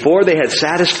says, before they had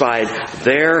satisfied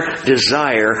their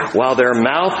desire, while their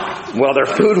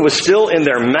food was still in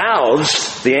their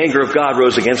mouths, the anger of God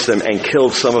rose against them and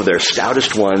killed some of their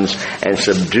stoutest ones and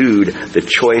subdued the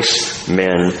choice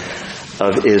men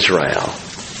of Israel.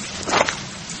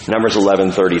 Numbers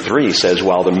 11:33 says,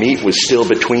 while the meat was still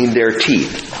between their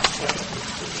teeth,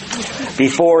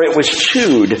 before it was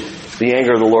chewed, the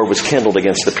anger of the Lord was kindled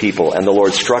against the people, and the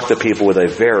Lord struck the people with a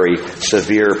very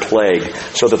severe plague,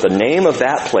 so that the name of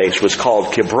that place was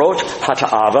called Kibrot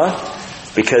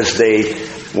Hata'ava, because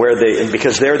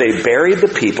there they buried the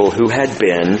people who had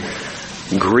been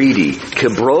greedy.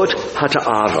 Kibrot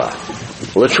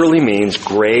Hata'ava literally means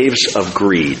graves of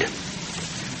greed.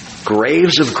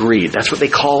 Graves of greed. That's what they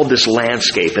called this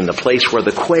landscape in the place where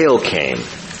the quail came.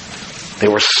 They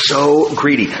were so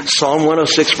greedy. Psalm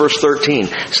 106 verse 13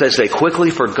 says they quickly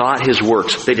forgot his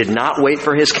works. They did not wait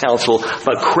for his counsel,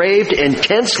 but craved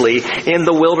intensely in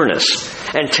the wilderness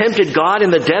and tempted God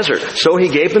in the desert. So he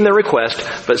gave them their request,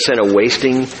 but sent a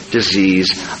wasting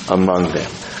disease among them.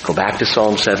 Go back to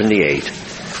Psalm 78.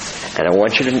 And I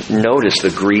want you to notice the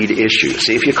greed issue.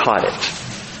 See if you caught it.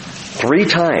 3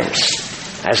 times.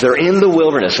 As they're in the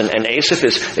wilderness, and Asaph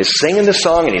is singing the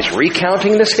song, and he's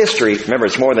recounting this history. Remember,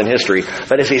 it's more than history.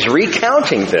 But as he's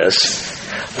recounting this,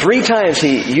 3 times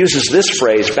he uses this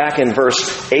phrase back in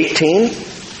verse 18,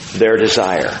 their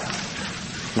desire.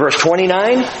 Verse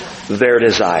 29, their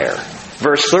desire.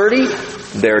 Verse 30,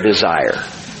 their desire.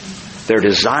 Their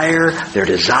desire, their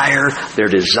desire, their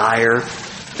desire.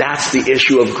 That's the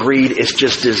issue of greed. It's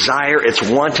just desire. It's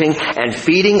wanting and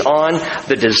feeding on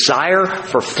the desire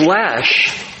for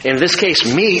flesh, in this case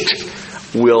meat,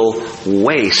 will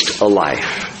waste a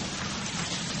life.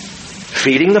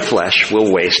 Feeding the flesh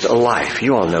will waste a life.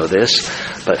 You all know this.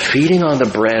 But feeding on the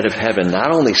bread of heaven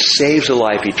not only saves a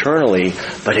life eternally,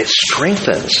 but it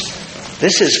strengthens.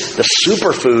 This is the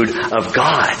superfood of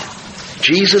God,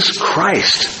 Jesus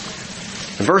Christ.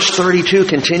 Verse 32,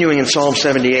 continuing in Psalm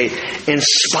 78, in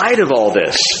spite of all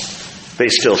this, they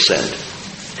still sinned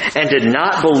and did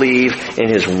not believe in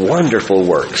his wonderful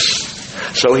works.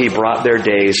 So he brought their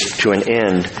days to an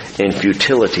end in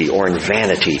futility or in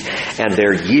vanity, and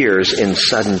their years in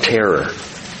sudden terror.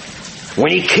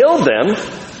 When he killed them,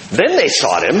 then they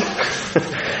sought him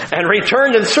and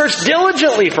returned and searched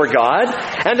diligently for God.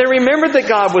 And they remembered that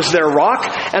God was their rock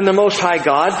and the Most High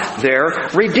God, their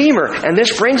Redeemer. And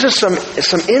this brings us some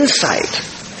insight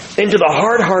into the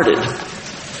hard-hearted.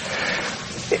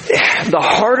 The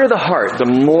harder the heart, the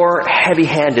more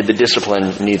heavy-handed the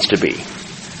discipline needs to be.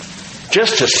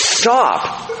 Just to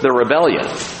stop the rebellion.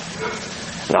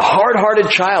 And a hard-hearted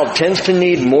child tends to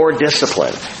need more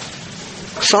discipline.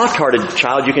 Soft-hearted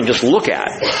child you can just look at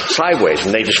sideways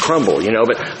and they just crumble,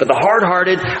 But the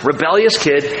hard-hearted, rebellious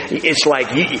kid, it's like,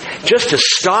 just to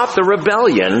stop the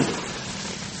rebellion,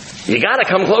 you got to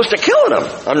come close to killing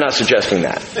them. I'm not suggesting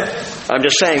that. I'm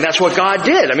just saying that's what God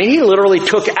did. I mean, he literally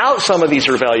took out some of these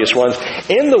rebellious ones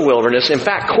in the wilderness. In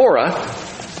fact, Korah,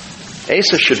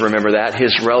 Asa should remember that.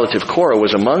 His relative Korah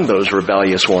was among those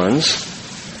rebellious ones.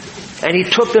 And he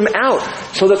took them out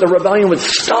so that the rebellion would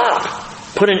stop.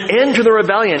 Put an end to the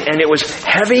rebellion. And it was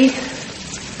heavy.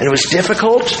 And it was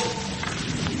difficult.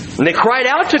 And they cried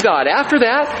out to God. After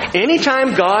that,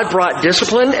 anytime God brought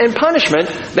discipline and punishment,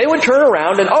 they would turn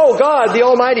around and, oh, God, the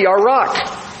Almighty, our rock.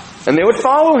 And they would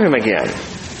follow him again.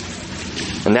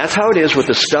 And that's how it is with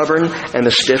the stubborn and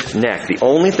the stiff neck. The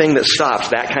only thing that stops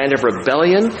that kind of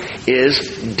rebellion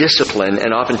is discipline,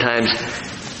 and oftentimes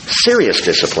serious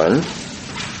discipline.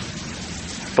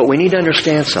 But we need to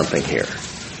understand something here.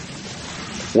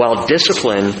 While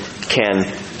discipline can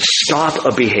stop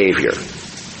a behavior,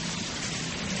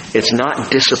 it's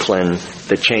not discipline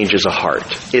that changes a heart.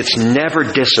 It's never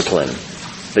discipline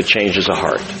that changes a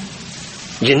heart.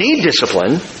 You need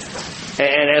discipline.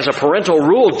 And as a parental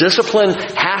rule, discipline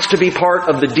has to be part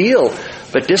of the deal.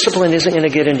 But discipline isn't going to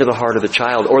get into the heart of the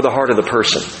child or the heart of the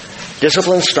person.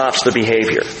 Discipline stops the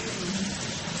behavior.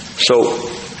 So,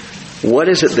 what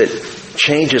is it that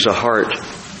changes a heart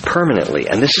permanently?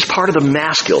 And this is part of the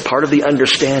maskil, part of the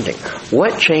understanding.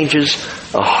 What changes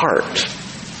a heart?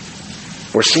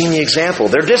 We're seeing the example.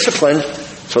 They're disciplined,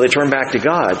 so they turn back to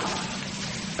God.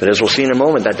 But as we'll see in a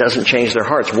moment, that doesn't change their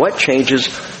hearts. What changes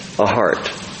a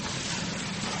heart?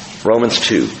 Romans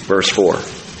 2, verse 4.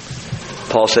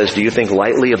 Paul says, do you think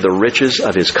lightly of the riches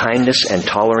of his kindness and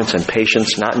tolerance and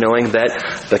patience, not knowing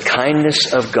that the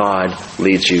kindness of God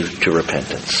leads you to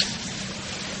repentance?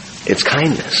 It's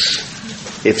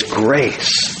kindness. It's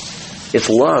grace. It's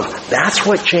love. That's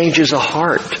what changes a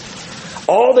heart.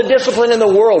 All the discipline in the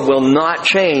world will not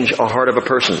change a heart of a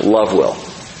person. Love will.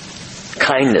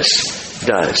 Kindness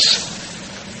does.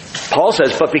 Paul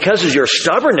says, but because of your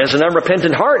stubbornness and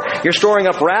unrepentant heart, you're storing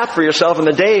up wrath for yourself in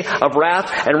the day of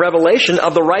wrath and revelation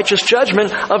of the righteous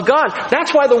judgment of God.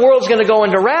 That's why the world's going to go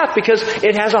into wrath, because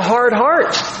it has a hard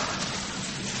heart.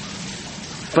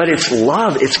 But it's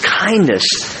love, it's kindness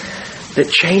that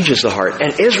changes the heart.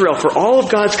 And Israel, for all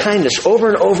of God's kindness, over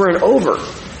and over and over,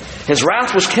 his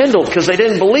wrath was kindled because they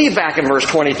didn't believe back in verse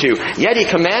 22. Yet he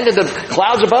commanded the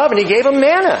clouds above and he gave them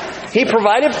manna. He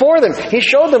provided for them. He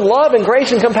showed them love and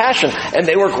grace and compassion. And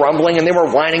they were grumbling and they were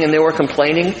whining and they were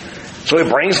complaining. So he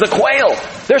brings the quail.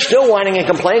 They're still whining and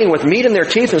complaining with meat in their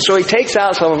teeth. And so he takes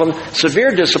out some of them,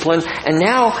 severe discipline. And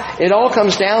now it all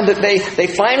comes down that they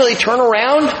finally turn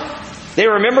around. They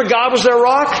remember God was their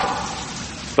rock.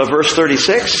 But verse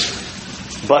 36...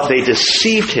 but they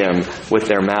deceived him with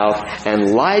their mouth and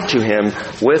lied to him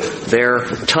with their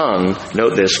tongue.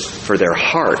 Note this, for their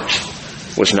heart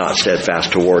was not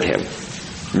steadfast toward him,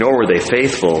 nor were they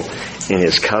faithful in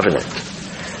his covenant.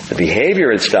 The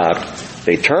behavior had stopped.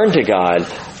 They turned to God.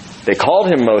 They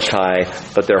called him Most High,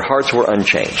 but their hearts were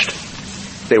unchanged.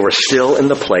 They were still in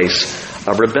the place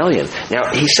of rebellion. Now,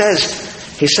 he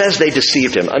says they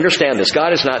deceived him. Understand this,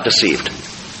 God is not deceived.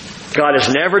 God is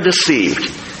never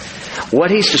deceived.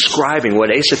 What he's describing, what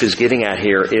Asaph is getting at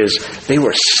here, is they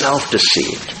were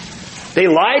self-deceived. They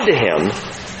lied to him,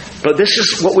 but this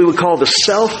is what we would call the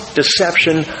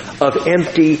self-deception of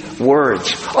empty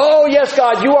words. Oh, yes,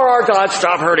 God, you are our God.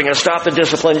 Stop hurting us. Stop the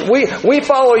discipline. We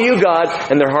follow you, God.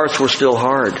 And their hearts were still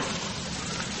hard.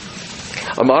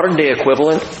 A modern-day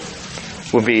equivalent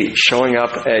would be showing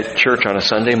up at church on a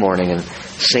Sunday morning and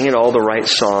singing all the right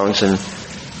songs,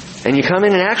 and you come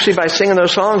in and actually by singing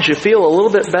those songs you feel a little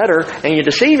bit better, and you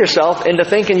deceive yourself into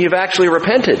thinking you've actually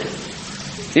repented.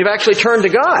 You've actually turned to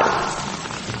God.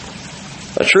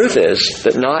 The truth is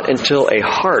that not until a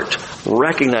heart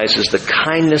recognizes the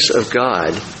kindness of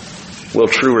God will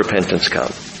true repentance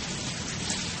come.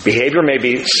 Behavior may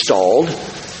be stalled.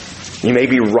 You may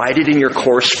be righted in your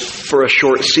course for a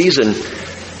short season,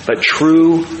 but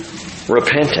true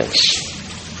repentance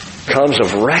comes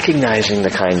of recognizing the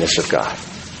kindness of God,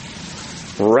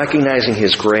 recognizing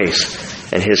His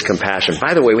grace and His compassion.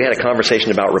 By the way, we had a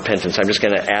conversation about repentance. I'm just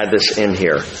going to add this in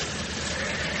here.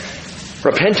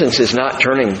 Repentance is not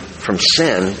turning from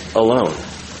sin alone.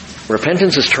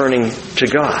 Repentance is turning to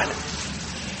God.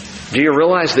 Do you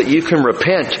realize that you can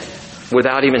repent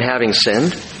without even having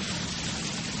sinned?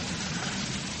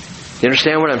 You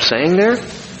understand what I'm saying there?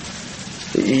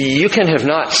 You can have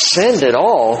not sinned at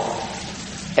all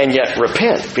and yet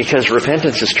repent, because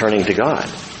repentance is turning to God.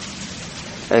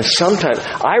 And sometimes,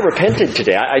 I repented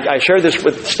today. I shared this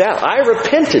with staff. I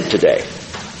repented today.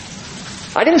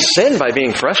 I didn't sin by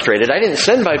being frustrated. I didn't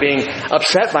sin by being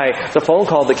upset by the phone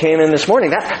call that came in this morning.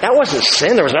 That wasn't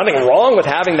sin. There was nothing wrong with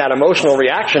having that emotional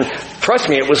reaction. Trust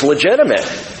me, it was legitimate.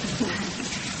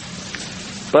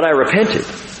 But I repented.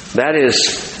 That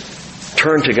is,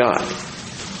 turn to God.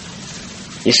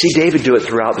 You see David do it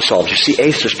throughout the Psalms. You see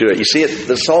Asaph do it. You see it,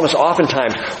 the psalmist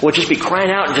oftentimes will just be crying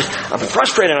out and just, I'm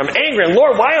frustrated, I'm angry, and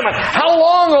Lord, why am I? How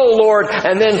long, O Lord?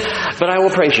 And then, but I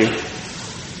will praise you.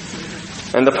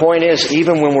 And the point is,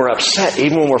 even when we're upset,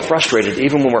 even when we're frustrated,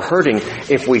 even when we're hurting,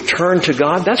 if we turn to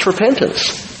God, that's repentance.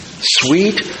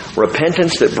 Sweet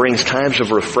repentance that brings times of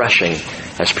refreshing,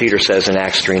 as Peter says in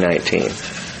Acts 3:19.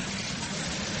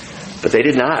 But they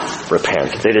did not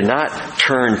repent. They did not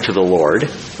turn to the Lord.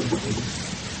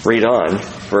 Read on,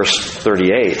 verse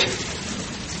 38.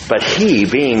 But He,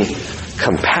 being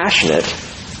compassionate,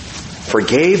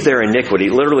 forgave their iniquity,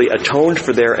 literally atoned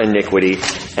for their iniquity,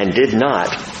 and did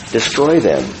not destroy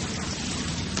them.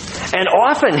 And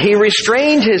often He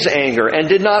restrained His anger and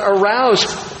did not arouse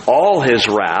all His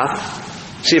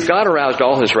wrath. See, if God aroused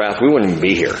all His wrath, we wouldn't even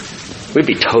be here. We'd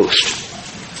be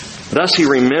toast. Thus He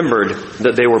remembered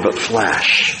that they were but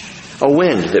flesh, a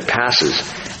wind that passes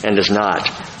and does not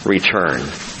return.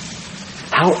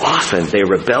 How often they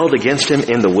rebelled against Him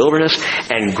in the wilderness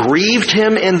and grieved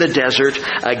Him in the desert.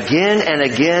 Again and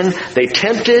again they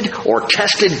tempted or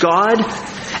tested God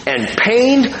and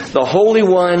pained the Holy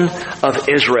One of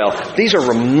Israel. These are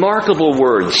remarkable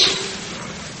words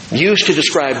used to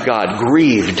describe God.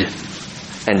 Grieved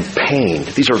and pained.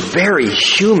 These are very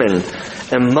human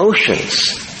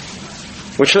emotions,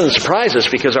 which doesn't surprise us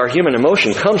because our human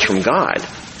emotion comes from God.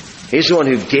 He's the one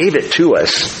who gave it to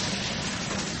us.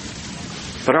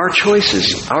 But our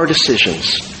choices, our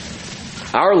decisions,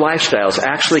 our lifestyles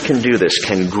actually can do this,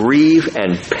 can grieve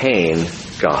and pain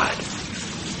God.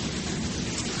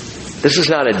 This is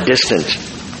not a distant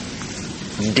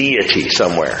deity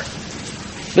somewhere.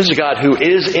 This is a God who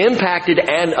is impacted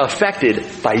and affected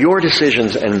by your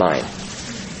decisions and mine.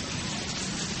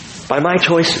 By my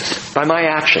choices, by my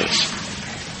actions,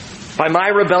 by my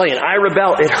rebellion. I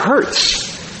rebel. It hurts.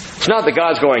 It's not that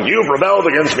God's going, you've rebelled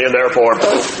against me and therefore...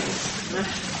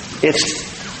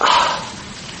 It's,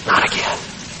 not again.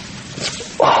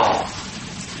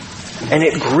 And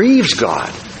it grieves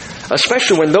God.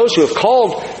 Especially when those who have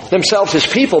called themselves His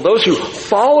people, those who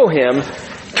follow Him,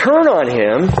 turn on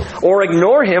Him, or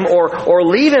ignore Him, or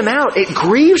leave Him out. It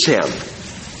grieves Him.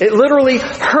 It literally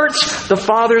hurts the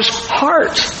Father's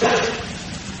heart.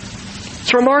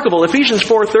 It's remarkable. Ephesians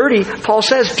 4:30, Paul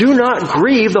says, do not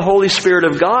grieve the Holy Spirit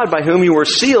of God, by whom you were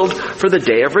sealed for the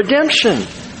day of redemption.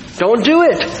 Don't do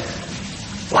it.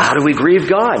 Well, how do we grieve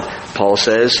God? Paul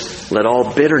says, let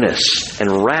all bitterness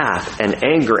and wrath and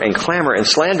anger and clamor and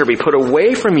slander be put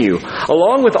away from you,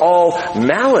 along with all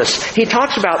malice. He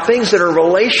talks about things that are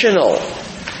relational.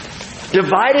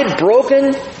 Divided,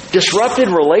 broken, disrupted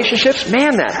relationships.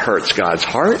 Man, that hurts God's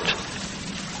heart.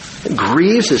 It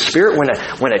grieves His Spirit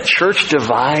when a church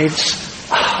divides.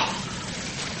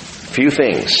 Few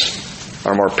things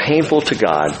are more painful to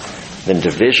God than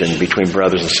division between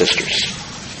brothers and sisters.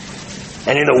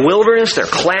 And in the wilderness, they're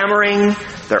clamoring,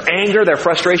 their anger, their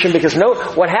frustration, because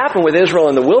note, what happened with Israel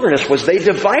in the wilderness was they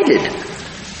divided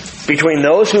between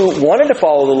those who wanted to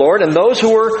follow the Lord and those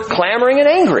who were clamoring and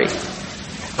angry.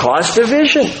 Caused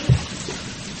division.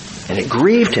 And it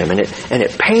grieved Him and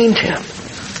it pained Him.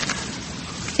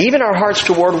 Even our hearts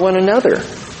toward one another.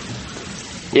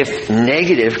 If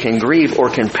negative can grieve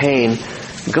or can pain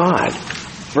God.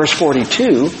 Verse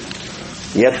 42,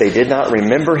 yet they did not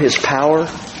remember His power,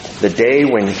 the day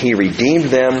when He redeemed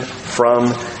them from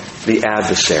the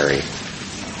adversary.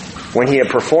 When He had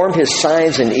performed His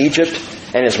signs in Egypt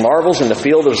and His marvels in the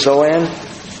field of Zoan,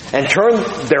 and turned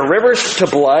their rivers to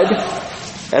blood,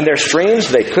 and their streams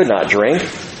they could not drink.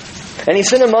 And He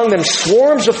sent among them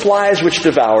swarms of flies which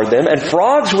devoured them, and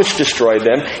frogs which destroyed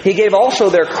them. He gave also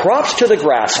their crops to the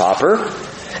grasshopper,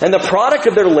 and the product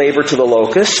of their labor to the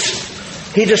locust.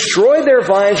 He destroyed their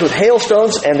vines with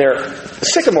hailstones and their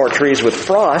sycamore trees with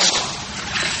frost.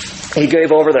 He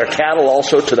gave over their cattle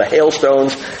also to the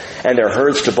hailstones, and their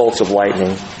herds to bolts of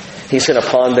lightning. He sent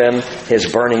upon them His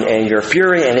burning anger,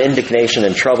 fury and indignation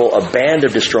and trouble, a band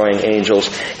of destroying angels.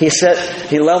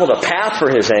 He leveled a path for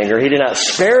His anger. He did not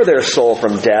spare their soul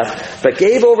from death, but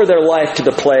gave over their life to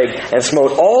the plague, and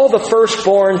smote all the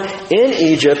firstborn in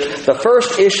Egypt, the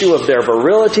first issue of their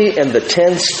virility in the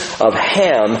tents of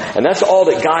Ham. And that's all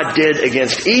that God did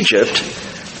against Egypt.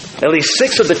 At least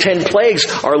 6 of the 10 plagues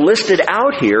are listed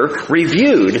out here,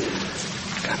 reviewed,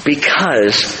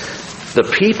 because the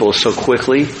people so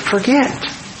quickly forget.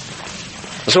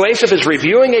 So Asaph is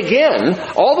reviewing again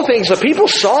all the things. The people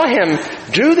saw him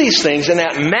do these things in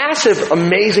that massive,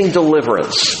 amazing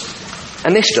deliverance.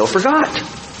 And they still forgot.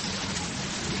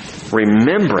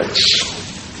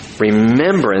 Remembrance.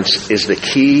 Remembrance is the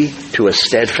key to a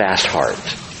steadfast heart.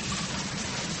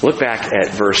 Look back at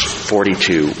verse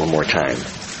 42 one more time.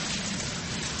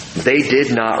 They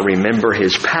did not remember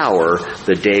His power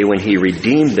the day when He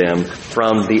redeemed them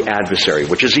from the adversary,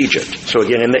 which is Egypt. So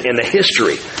again, in the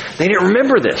history, they didn't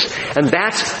remember this. And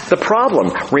that's the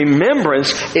problem.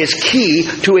 Remembrance is key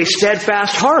to a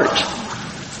steadfast heart.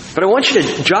 But I want you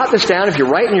to jot this down. If you're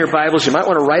writing your Bibles, you might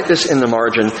want to write this in the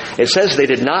margin. It says they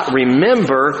did not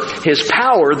remember His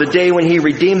power the day when He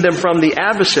redeemed them from the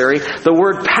adversary. The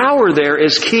word power there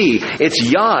is key. It's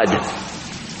yod.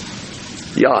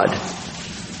 Yod.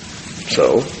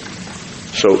 So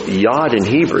yod in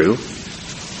Hebrew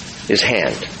is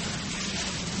hand.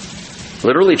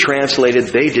 Literally translated,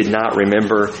 they did not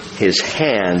remember His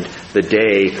hand the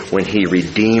day when He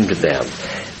redeemed them.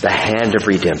 The hand of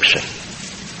redemption.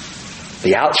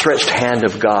 The outstretched hand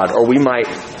of God, or we might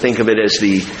think of it as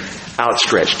the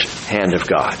outstretched hand of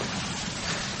God.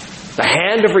 The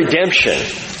hand of redemption.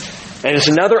 And it's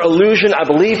another allusion, I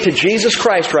believe, to Jesus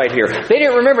Christ right here. They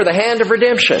didn't remember the hand of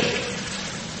redemption.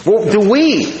 Well, do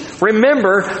we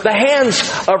remember the hands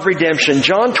of redemption?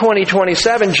 John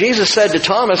 20:27, Jesus said to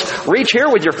Thomas, reach here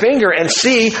with your finger and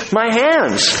see my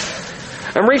hands.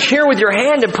 And reach here with your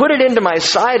hand and put it into my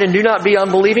side, and do not be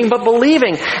unbelieving, but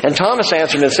believing. And Thomas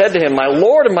answered and said to Him, my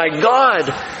Lord and my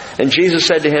God. And Jesus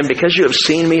said to him, because you have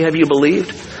seen me, have you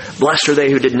believed? Blessed are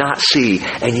they who did not see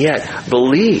and yet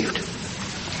believed.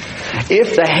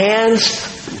 If the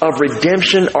hands of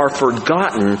redemption are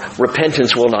forgotten,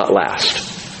 repentance will not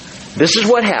last. This is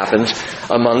what happens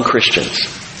among Christians.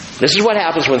 This is what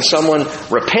happens when someone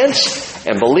repents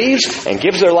and believes and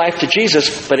gives their life to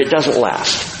Jesus, but it doesn't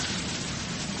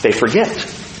last. They forget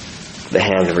the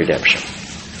hand of redemption.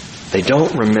 They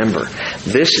don't remember.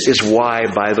 This is why,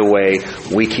 by the way,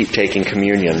 we keep taking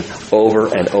communion over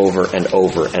and over and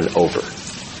over and over.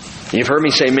 You've heard me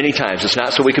say many times, it's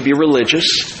not so we could be religious.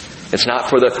 It's not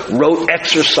for the rote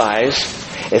exercise.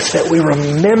 It's that we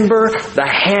remember the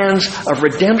hands of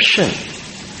redemption.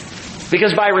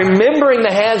 Because by remembering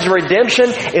the hands of redemption,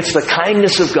 it's the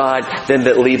kindness of God then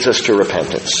that leads us to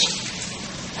repentance.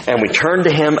 And we turn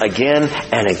to Him again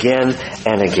and again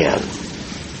and again.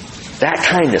 That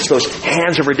kindness, those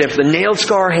hands of redemption, the nailed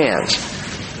scar hands,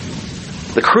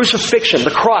 the crucifixion, the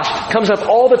cross, comes up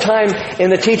all the time in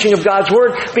the teaching of God's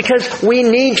Word, because we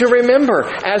need to remember.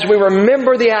 As we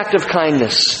remember the act of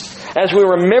kindness, as we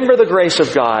remember the grace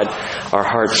of God, our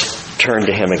hearts turn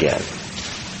to Him again.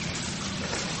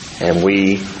 And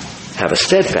we have a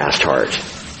steadfast heart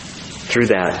through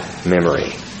that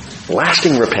memory.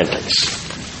 Lasting repentance.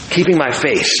 Keeping my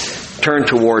face turned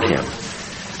toward Him.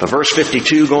 But verse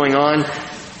 52 going on,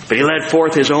 but He led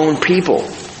forth His own people,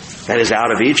 that is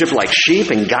out of Egypt, like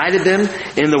sheep, and guided them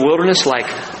in the wilderness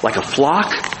like a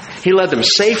flock. He led them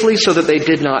safely so that they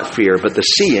did not fear, but the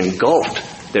sea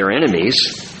engulfed their enemies.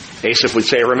 Asaph would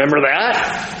say, remember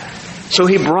that? So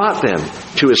He brought them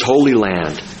to His holy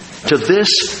land, to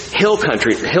this hill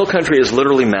country. Hill country is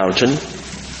literally mountain.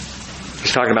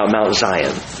 He's talking about Mount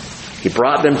Zion. He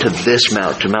brought them to this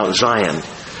mount, to Mount Zion,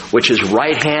 which His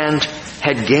right hand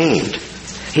had gained.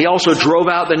 He also drove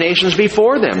out the nations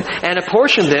before them and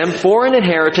apportioned them for an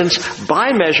inheritance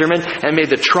by measurement, and made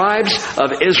the tribes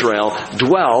of Israel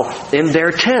dwell in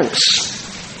their tents.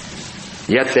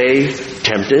 Yet they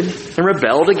tempted and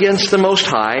rebelled against the Most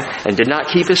High and did not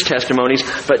keep His testimonies,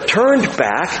 but turned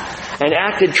back and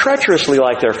acted treacherously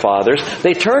like their fathers.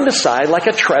 They turned aside like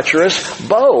a treacherous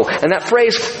bow. And that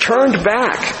phrase, turned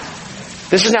back.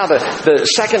 This is now the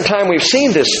second time we've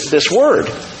seen this word.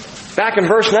 Back in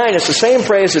verse 9, it's the same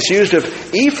phrase that's used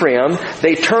of Ephraim.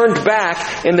 They turned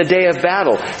back in the day of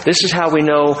battle. This is how we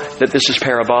know that this is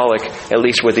parabolic, at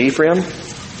least with Ephraim.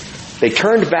 They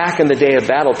turned back in the day of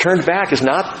battle. Turned back is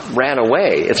not ran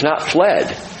away. It's not fled.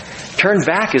 Turned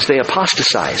back is they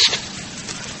apostatized.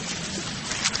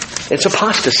 It's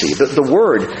apostasy. The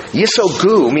word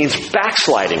yisogu means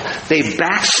backsliding. They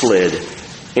backslid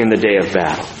in the day of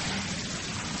battle.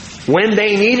 When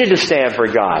they needed to stand for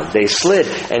God, they slid.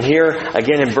 And here,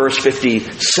 again in verse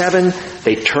 57,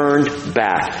 they turned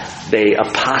back. They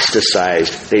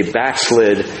apostatized. They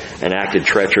backslid and acted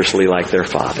treacherously like their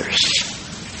fathers.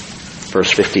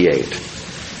 Verse 58.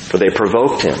 For they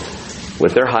provoked him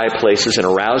with their high places and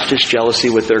aroused his jealousy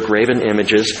with their graven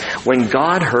images. When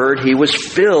God heard, he was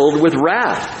filled with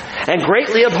wrath and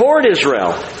greatly abhorred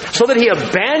Israel, so that he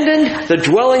abandoned the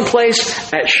dwelling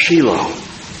place at Shiloh,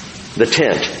 the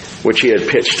tent which he had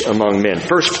pitched among men.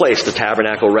 First place the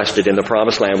tabernacle rested in the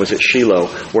promised land was at Shiloh,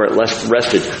 where it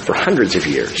rested for hundreds of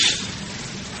years.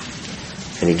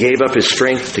 And he gave up his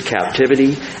strength to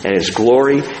captivity and his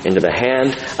glory into the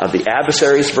hand of the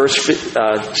adversaries. Verse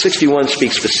 61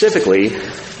 speaks specifically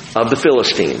of the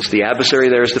Philistines. The adversary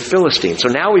there is the Philistines. So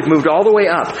now we've moved all the way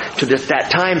up to that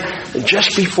time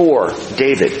just before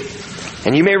David.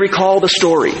 And you may recall the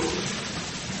story.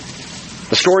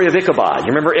 The story of Ichabod.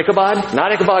 You remember Ichabod?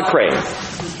 Not Ichabod Crane.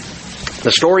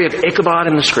 The story of Ichabod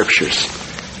in the Scriptures.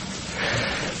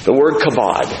 The word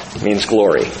kabod means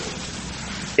glory.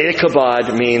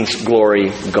 Ichabod means glory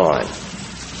gone.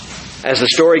 As the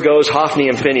story goes, Hophni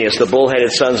and Phinehas, the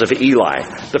bull-headed sons of Eli,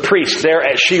 the priest there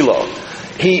at Shiloh,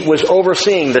 he was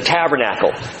overseeing the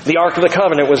tabernacle. The Ark of the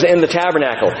Covenant was in the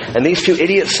tabernacle. And these two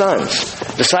idiot sons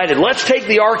decided, let's take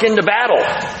the Ark into battle.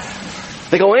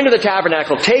 They go into the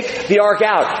tabernacle, take the Ark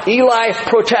out. Eli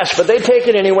protests, but they take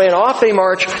it anyway, and off they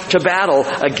march to battle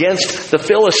against the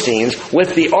Philistines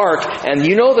with the Ark. And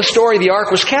you know the story, the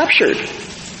Ark was captured,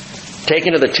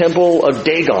 taken to the temple of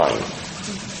Dagon.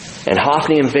 And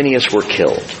Hophni and Phinehas were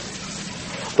killed.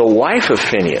 The wife of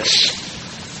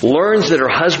Phinehas learns that her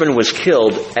husband was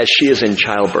killed as she is in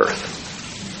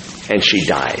childbirth. And she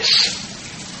dies.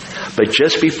 But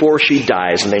just before she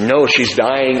dies, and they know she's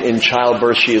dying in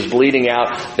childbirth, she is bleeding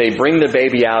out, they bring the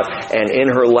baby out, and in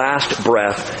her last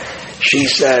breath, she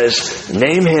says,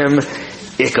 name him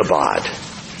Ichabod.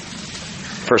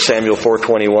 1 Samuel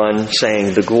 4:21,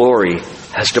 saying, the glory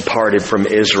has departed from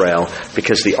Israel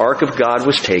because the ark of God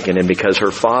was taken and because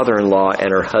her father-in-law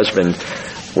and her husband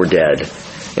were dead.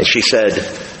 And she said,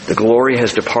 the glory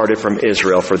has departed from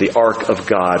Israel for the ark of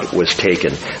God was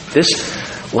taken.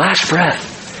 This last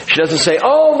breath, she doesn't say,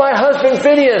 oh, my husband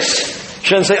Phinehas.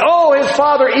 She doesn't say, oh, his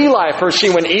father Eli. First, see,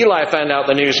 when Eli found out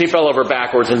the news, he fell over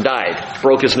backwards and died,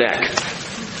 broke his neck.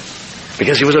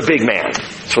 Because he was a big man.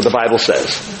 That's what the Bible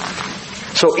says.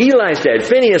 So Eli's dead.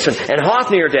 Phinehas and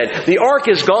Hophni are dead. The ark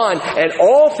is gone. And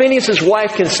all Phinehas'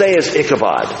 wife can say is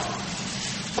Ichabod.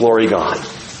 Glory gone.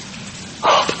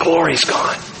 Oh, the glory's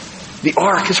gone. The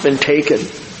ark has been taken.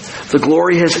 The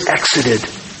glory has exited.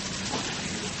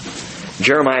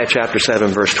 Jeremiah chapter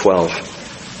 7 verse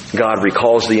 12. God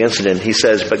recalls the incident. He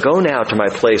says, but go now to my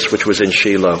place which was in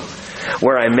Shiloh,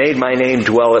 where I made my name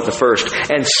dwell at the first,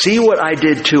 and see what I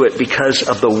did to it because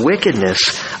of the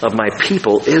wickedness of my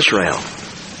people Israel.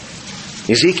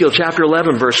 Ezekiel chapter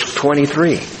 11 verse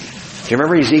 23. Do you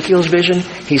remember Ezekiel's vision?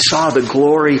 He saw the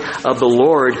glory of the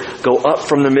Lord go up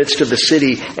from the midst of the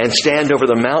city and stand over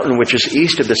the mountain which is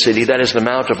east of the city, that is the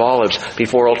Mount of Olives,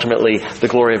 before ultimately the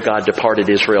glory of God departed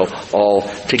Israel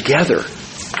altogether.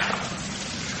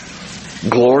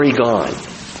 Glory gone.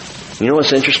 You know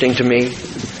what's interesting to me?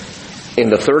 In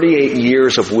the 38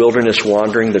 years of wilderness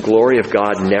wandering, the glory of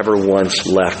God never once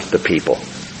left the people.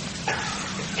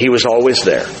 He was always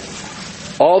there.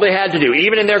 All they had to do,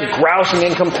 even in their grousing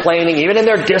and complaining, even in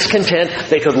their discontent,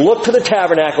 they could look to the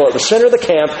tabernacle at the center of the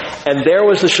camp, and there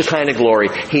was the Shekinah glory.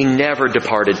 He never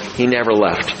departed. He never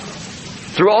left.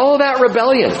 Through all of that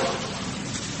rebellion.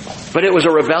 But it was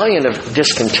a rebellion of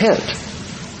discontent.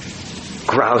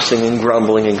 Grousing and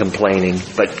grumbling and complaining.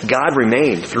 But God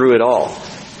remained through it all,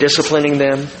 disciplining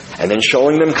them, and then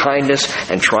showing them kindness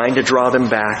and trying to draw them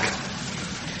back.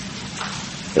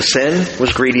 The sin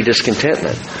was greedy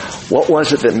discontentment. What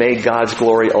was it that made God's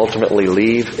glory ultimately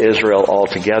leave Israel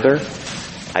altogether?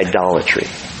 Idolatry.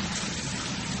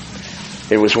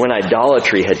 It was when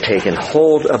idolatry had taken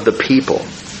hold of the people.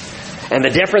 And the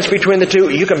difference between the two,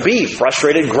 you can be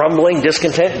frustrated, grumbling,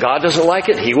 discontent. God doesn't like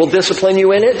it. He will discipline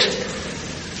you in it.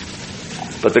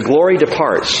 But the glory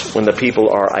departs when the people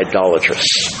are idolatrous.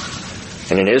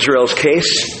 And in Israel's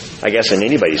case, I guess in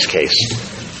anybody's case,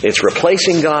 it's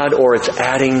replacing God or it's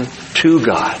adding to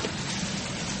God.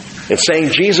 It's saying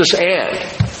Jesus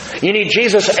and. You need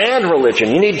Jesus and religion.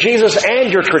 You need Jesus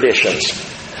and your traditions.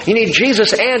 You need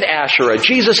Jesus and Asherah,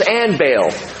 Jesus and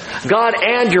Baal, God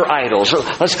and your idols.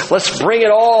 Let's bring it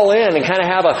all in and kind of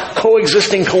have a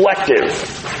coexisting collective.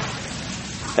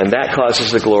 And that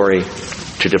causes the glory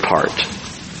to depart.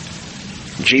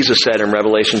 Jesus said in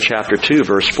Revelation chapter 2,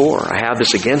 verse 4, I have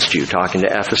this against you, talking to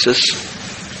Ephesus,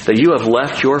 that you have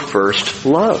left your first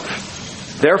love.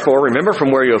 Therefore, remember from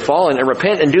where you have fallen and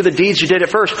repent and do the deeds you did at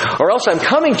first, or else I'm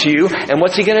coming to you. And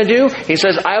what's he going to do? He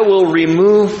says, I will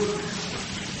remove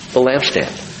the lampstand.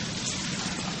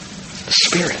 The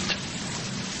Spirit.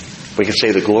 We could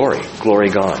say the glory. Glory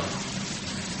gone.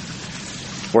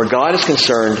 Where God is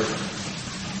concerned,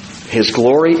 His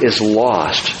glory is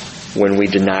lost when we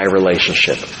deny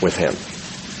relationship with Him.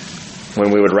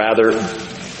 When we would rather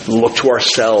look to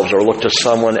ourselves or look to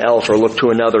someone else or look to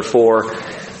another for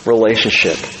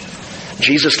relationship.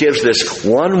 Jesus gives this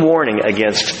one warning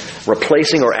against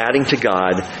replacing or adding to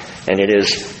God, and it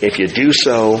is, if you do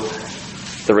so,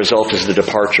 the result is the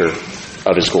departure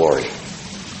of His glory.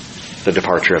 The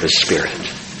departure of His Spirit.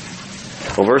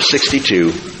 Well, verse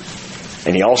 62,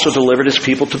 and He also delivered His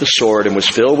people to the sword and was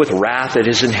filled with wrath at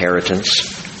His inheritance.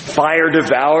 Fire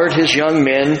devoured His young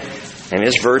men, and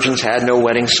His virgins had no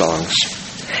wedding songs.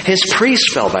 His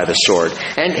priests fell by the sword,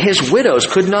 and His widows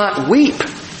could not weep.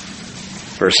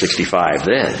 Verse 65,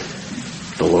 then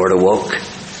the Lord awoke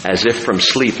as if from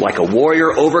sleep, like a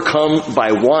warrior overcome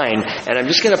by wine. And I'm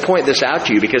just going to point this out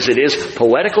to you because it is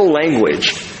poetical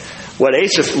language. What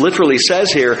Asaph literally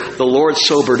says here, the Lord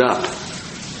sobered up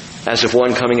as if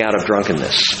one coming out of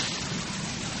drunkenness.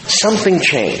 Something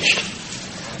changed.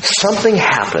 Something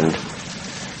happened.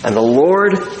 And the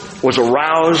Lord was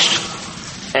aroused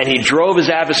and He drove His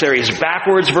adversaries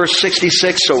backwards, verse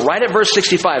 66. So right at verse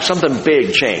 65, something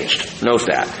big changed. Note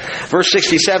that. Verse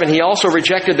 67, He also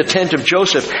rejected the tent of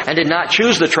Joseph and did not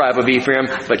choose the tribe of Ephraim,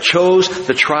 but chose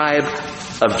the tribe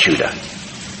of Judah.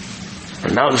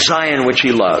 And Mount Zion, which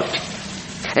He loved.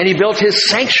 And He built His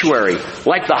sanctuary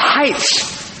like the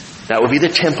heights. That would be the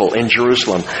temple in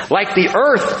Jerusalem. Like the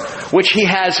earth, which He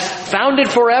has founded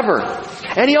forever.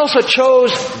 And He also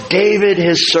chose David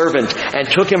His servant and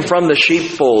took him from the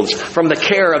sheepfolds, from the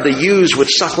care of the ewes with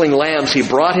suckling lambs. He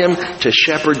brought him to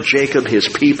shepherd Jacob His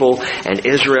people and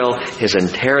Israel His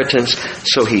inheritance.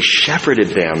 So He shepherded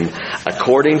them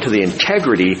according to the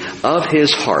integrity of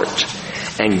His heart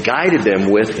and guided them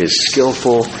with His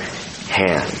skillful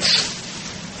hands.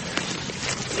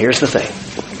 Here's the thing.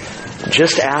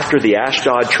 Just after the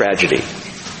Ashdod tragedy,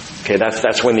 okay,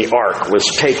 that's when the ark was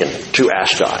taken to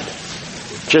Ashdod.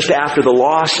 Just after the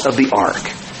loss of the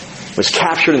ark was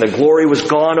captured and the glory was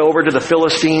gone over to the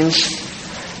Philistines,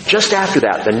 just after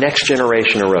that, the next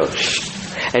generation arose.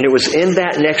 And it was in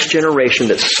that next generation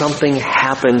that something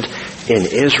happened in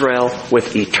Israel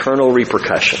with eternal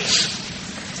repercussions.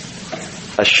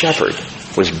 A shepherd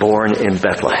was born in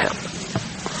Bethlehem.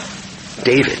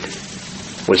 David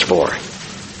was born.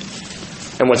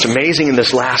 And what's amazing in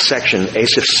this last section,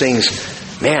 Asaph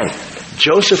sings, man,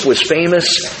 Joseph was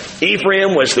famous.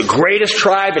 Ephraim was the greatest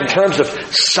tribe in terms of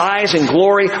size and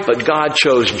glory, but God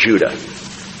chose Judah.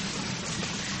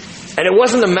 And it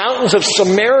wasn't the mountains of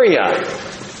Samaria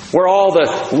where all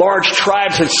the large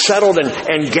tribes had settled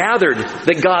and gathered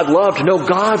that God loved. No,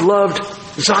 God loved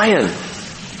Zion.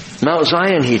 Mount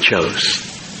Zion He chose.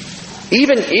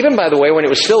 Even by the way, when it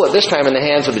was still at this time in the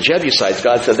hands of the Jebusites,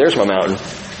 God said, there's my mountain.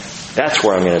 That's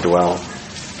where I'm going to dwell.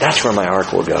 That's where my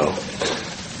ark will go.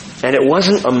 And it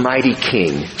wasn't a mighty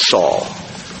king, Saul,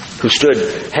 who stood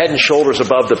head and shoulders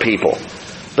above the people.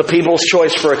 The people's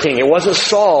choice for a king. It wasn't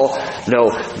Saul. No,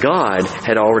 God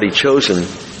had already chosen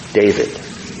David.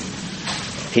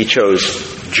 He chose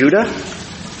Judah.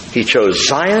 He chose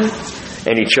Zion.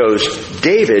 And He chose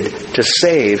David to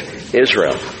save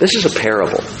Israel. This is a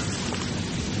parable.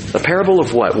 A parable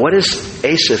of what? What is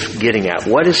Asaph getting at?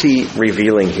 What is he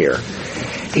revealing here?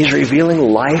 He's revealing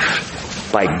life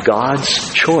by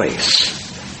God's choice.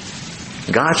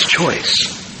 God's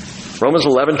choice. Romans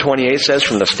 11:28 says,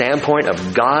 from the standpoint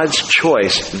of God's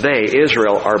choice, they,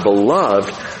 Israel, are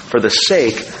beloved for the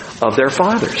sake of their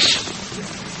fathers.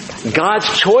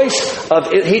 God's choice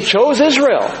He chose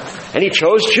Israel, and He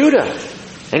chose Judah,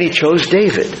 and He chose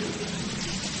David.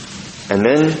 And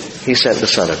then He sent the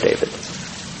son of David.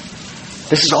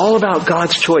 This is all about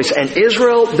God's choice. And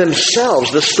Israel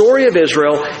themselves, the story of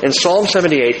Israel in Psalm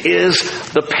 78 is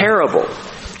the parable,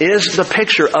 is the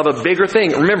picture of a bigger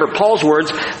thing. Remember, Paul's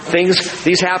words,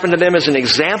 these happened to them as an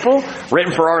example,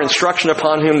 written for our instruction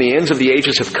upon whom the ends of the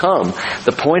ages have come.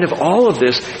 The point of all of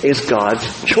this is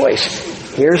God's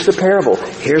choice. Here's the parable.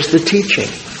 Here's the teaching.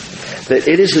 That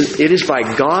it is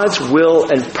by God's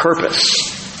will and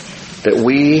purpose that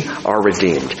we are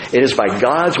redeemed. It is by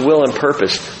God's will and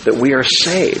purpose that we are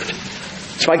saved.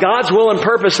 It's by God's will and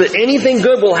purpose that anything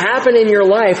good will happen in your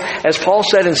life. As Paul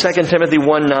said in 2 Timothy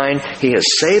 1:9, He has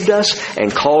saved us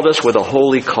and called us with a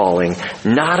holy calling,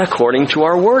 not according to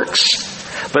our works,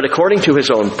 but according to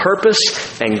His own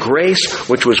purpose and grace,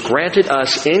 which was granted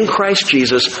us in Christ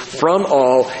Jesus from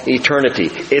all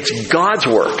eternity. It's God's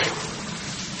work,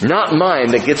 not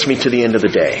mine, that gets me to the end of the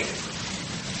day.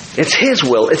 It's His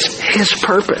will. It's His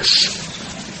purpose.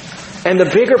 And the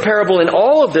bigger parable in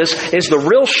all of this is the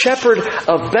real shepherd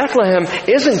of Bethlehem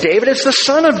isn't David, it's the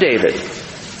son of David.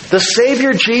 The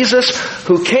Savior Jesus,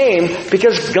 who came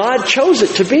because God chose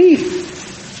it to be.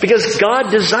 Because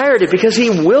God desired it. Because He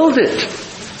willed it.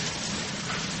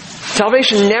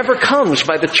 Salvation never comes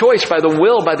by the choice, by the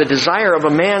will, by the desire of a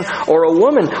man or a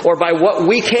woman, or by what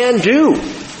we can do.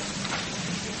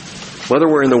 Whether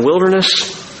we're in the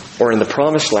wilderness or in the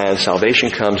promised land, salvation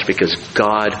comes because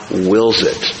God wills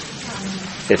it.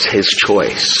 It's His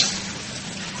choice.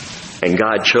 And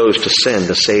God chose to send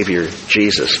the Savior,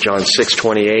 Jesus. John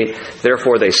 6:28,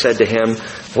 therefore they said to Him,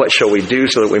 what shall we do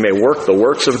so that we may work the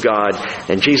works of God?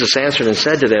 And Jesus answered and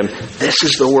said to them, this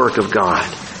is the work of God,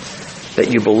 that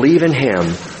you believe in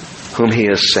Him whom He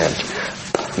has sent.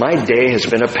 My day has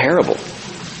been a parable.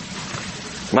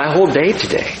 My whole day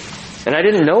today. And I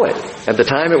didn't know it at the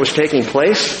time it was taking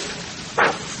place.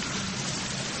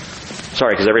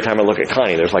 Sorry, because every time I look at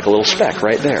Connie, there's like a little speck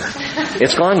right there.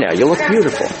 It's gone now. You look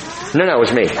beautiful. No, it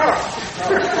was me.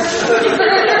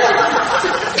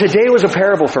 Today was a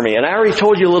parable for me, and I already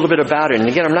told you a little bit about it. And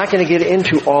again, I'm not going to get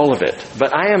into all of it.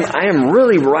 But I am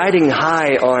really riding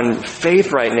high on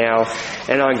faith right now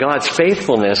and on God's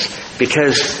faithfulness,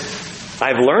 because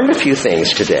I've learned a few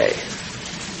things today.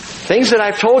 Things that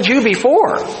I've told you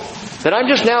before that I'm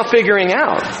just now figuring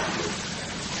out.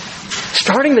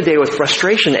 Starting the day with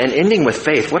frustration and ending with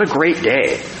faith. What a great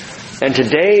day. And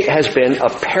today has been a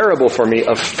parable for me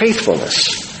of faithfulness.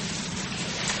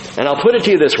 And I'll put it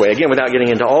to you this way, again, without getting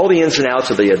into all the ins and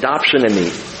outs of the adoption and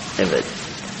the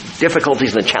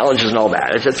difficulties and the challenges and all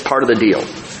that. It's part of the deal.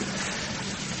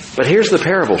 But here's the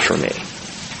parable for me.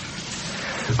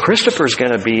 Christopher's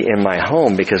going to be in my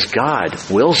home because God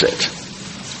wills it.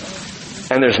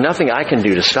 And there's nothing I can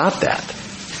do to stop that.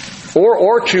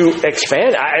 Or to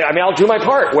expand. I mean, I'll do my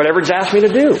part, whatever it's asked me to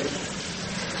do.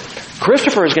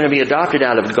 Christopher is going to be adopted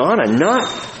out of Ghana,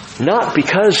 not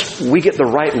because we get the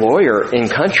right lawyer in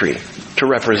country to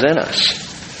represent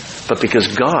us, but because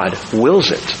God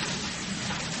wills it.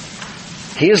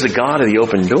 He is the God of the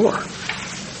open door.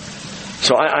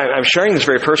 So I'm sharing this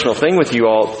very personal thing with you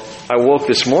all. I woke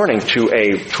this morning to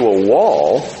a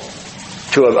wall,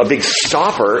 to a big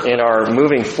stopper in our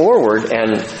moving forward,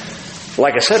 and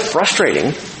like I said, frustrating,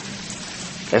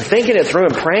 and thinking it through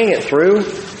and praying it through,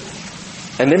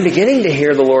 and then beginning to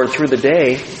hear the Lord through the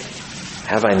day,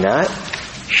 have I not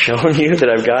shown you that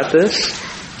I've got this?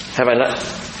 Have I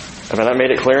not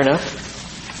made it clear enough?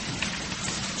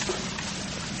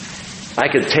 I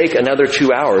could take another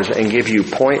 2 hours and give you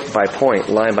point by point,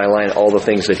 line by line, all the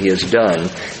things that He has done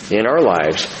in our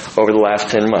lives over the last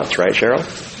 10 months. Right, Cheryl?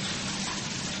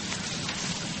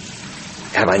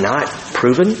 Have I not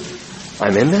proven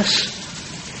I'm in this?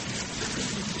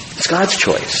 It's God's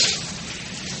choice.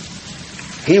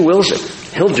 He wills it.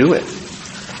 He'll do it.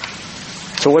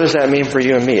 So what does that mean for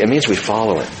you and me? It means we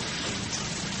follow it.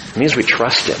 It means we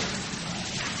trust Him.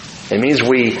 It means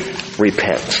we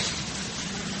repent.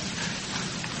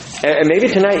 And maybe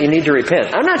tonight you need to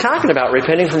repent. I'm not talking about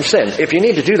repenting from sin. If you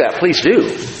need to do that, please do.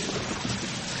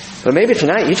 But maybe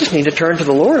tonight you just need to turn to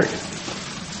the Lord.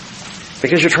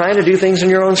 Because you're trying to do things in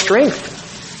your own strength.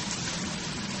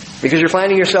 Because you're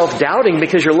finding yourself doubting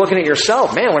because you're looking at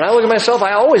yourself. Man, when I look at myself,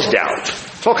 I always doubt.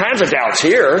 There's all kinds of doubts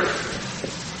here.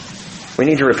 We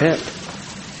need to repent.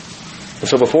 And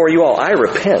so before you all, I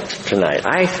repent tonight.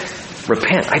 I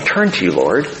repent. I turn to you,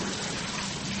 Lord.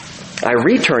 I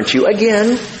return to you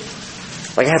again,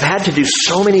 like I've had to do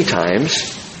so many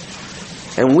times.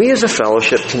 And we as a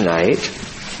fellowship tonight,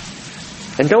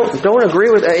 and don't agree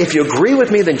with, if you agree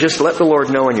with me, then just let the Lord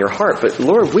know in your heart. But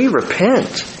Lord, we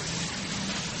repent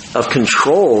of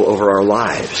control over our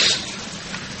lives.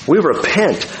 We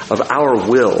repent of our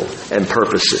will and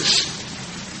purposes.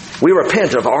 We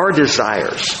repent of our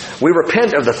desires. We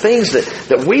repent of the things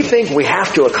that we think we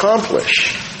have to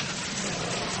accomplish.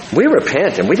 We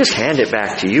repent and we just hand it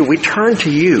back to you. We turn to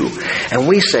you and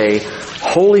we say,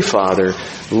 Holy Father,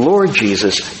 Lord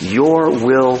Jesus, your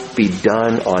will be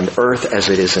done on earth as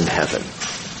it is in heaven.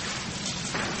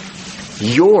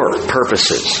 Your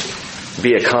purposes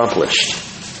be accomplished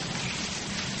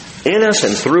in us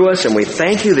and through us, and we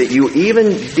thank you that you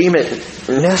even deem it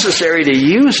necessary to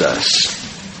use us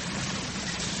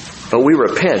But we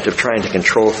repent of trying to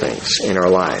control things in our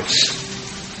lives.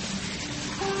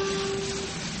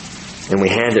 And we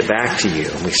hand it back to you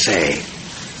and we say,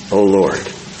 "O Lord,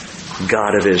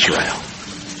 God of Israel,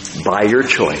 by your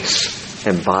choice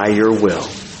and by your will,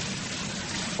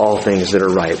 all things that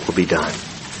are right will be done."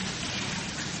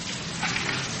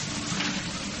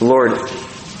 Lord,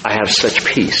 I have such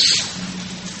peace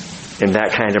in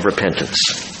that kind of repentance.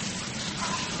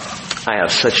 I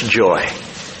have such joy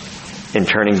in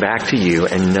turning back to you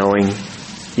and knowing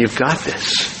you've got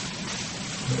this.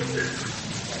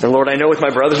 And Lord, I know with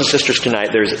my brothers and sisters tonight,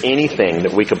 there's anything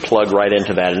that we could plug right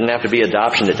into that. It doesn't have to be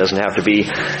adoption. It doesn't have to be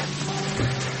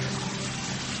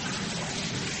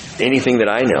anything that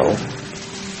I know.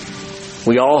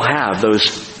 We all have those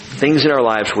things in our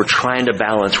lives we're trying to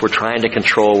balance, we're trying to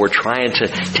control, we're trying to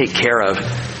take care of,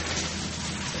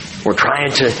 we're trying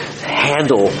to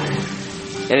handle,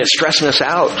 and it's stressing us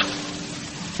out,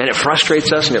 and it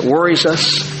frustrates us, and it worries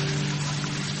us.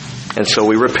 And so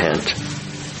we repent,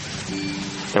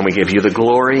 and we give you the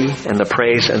glory and the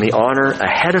praise and the honor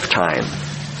ahead of time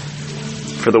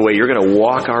for the way you're going to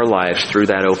walk our lives through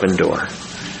that open door.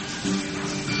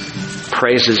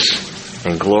 Praises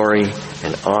and glory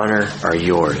and honor are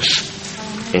yours.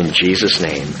 In Jesus'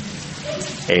 name,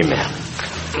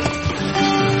 amen.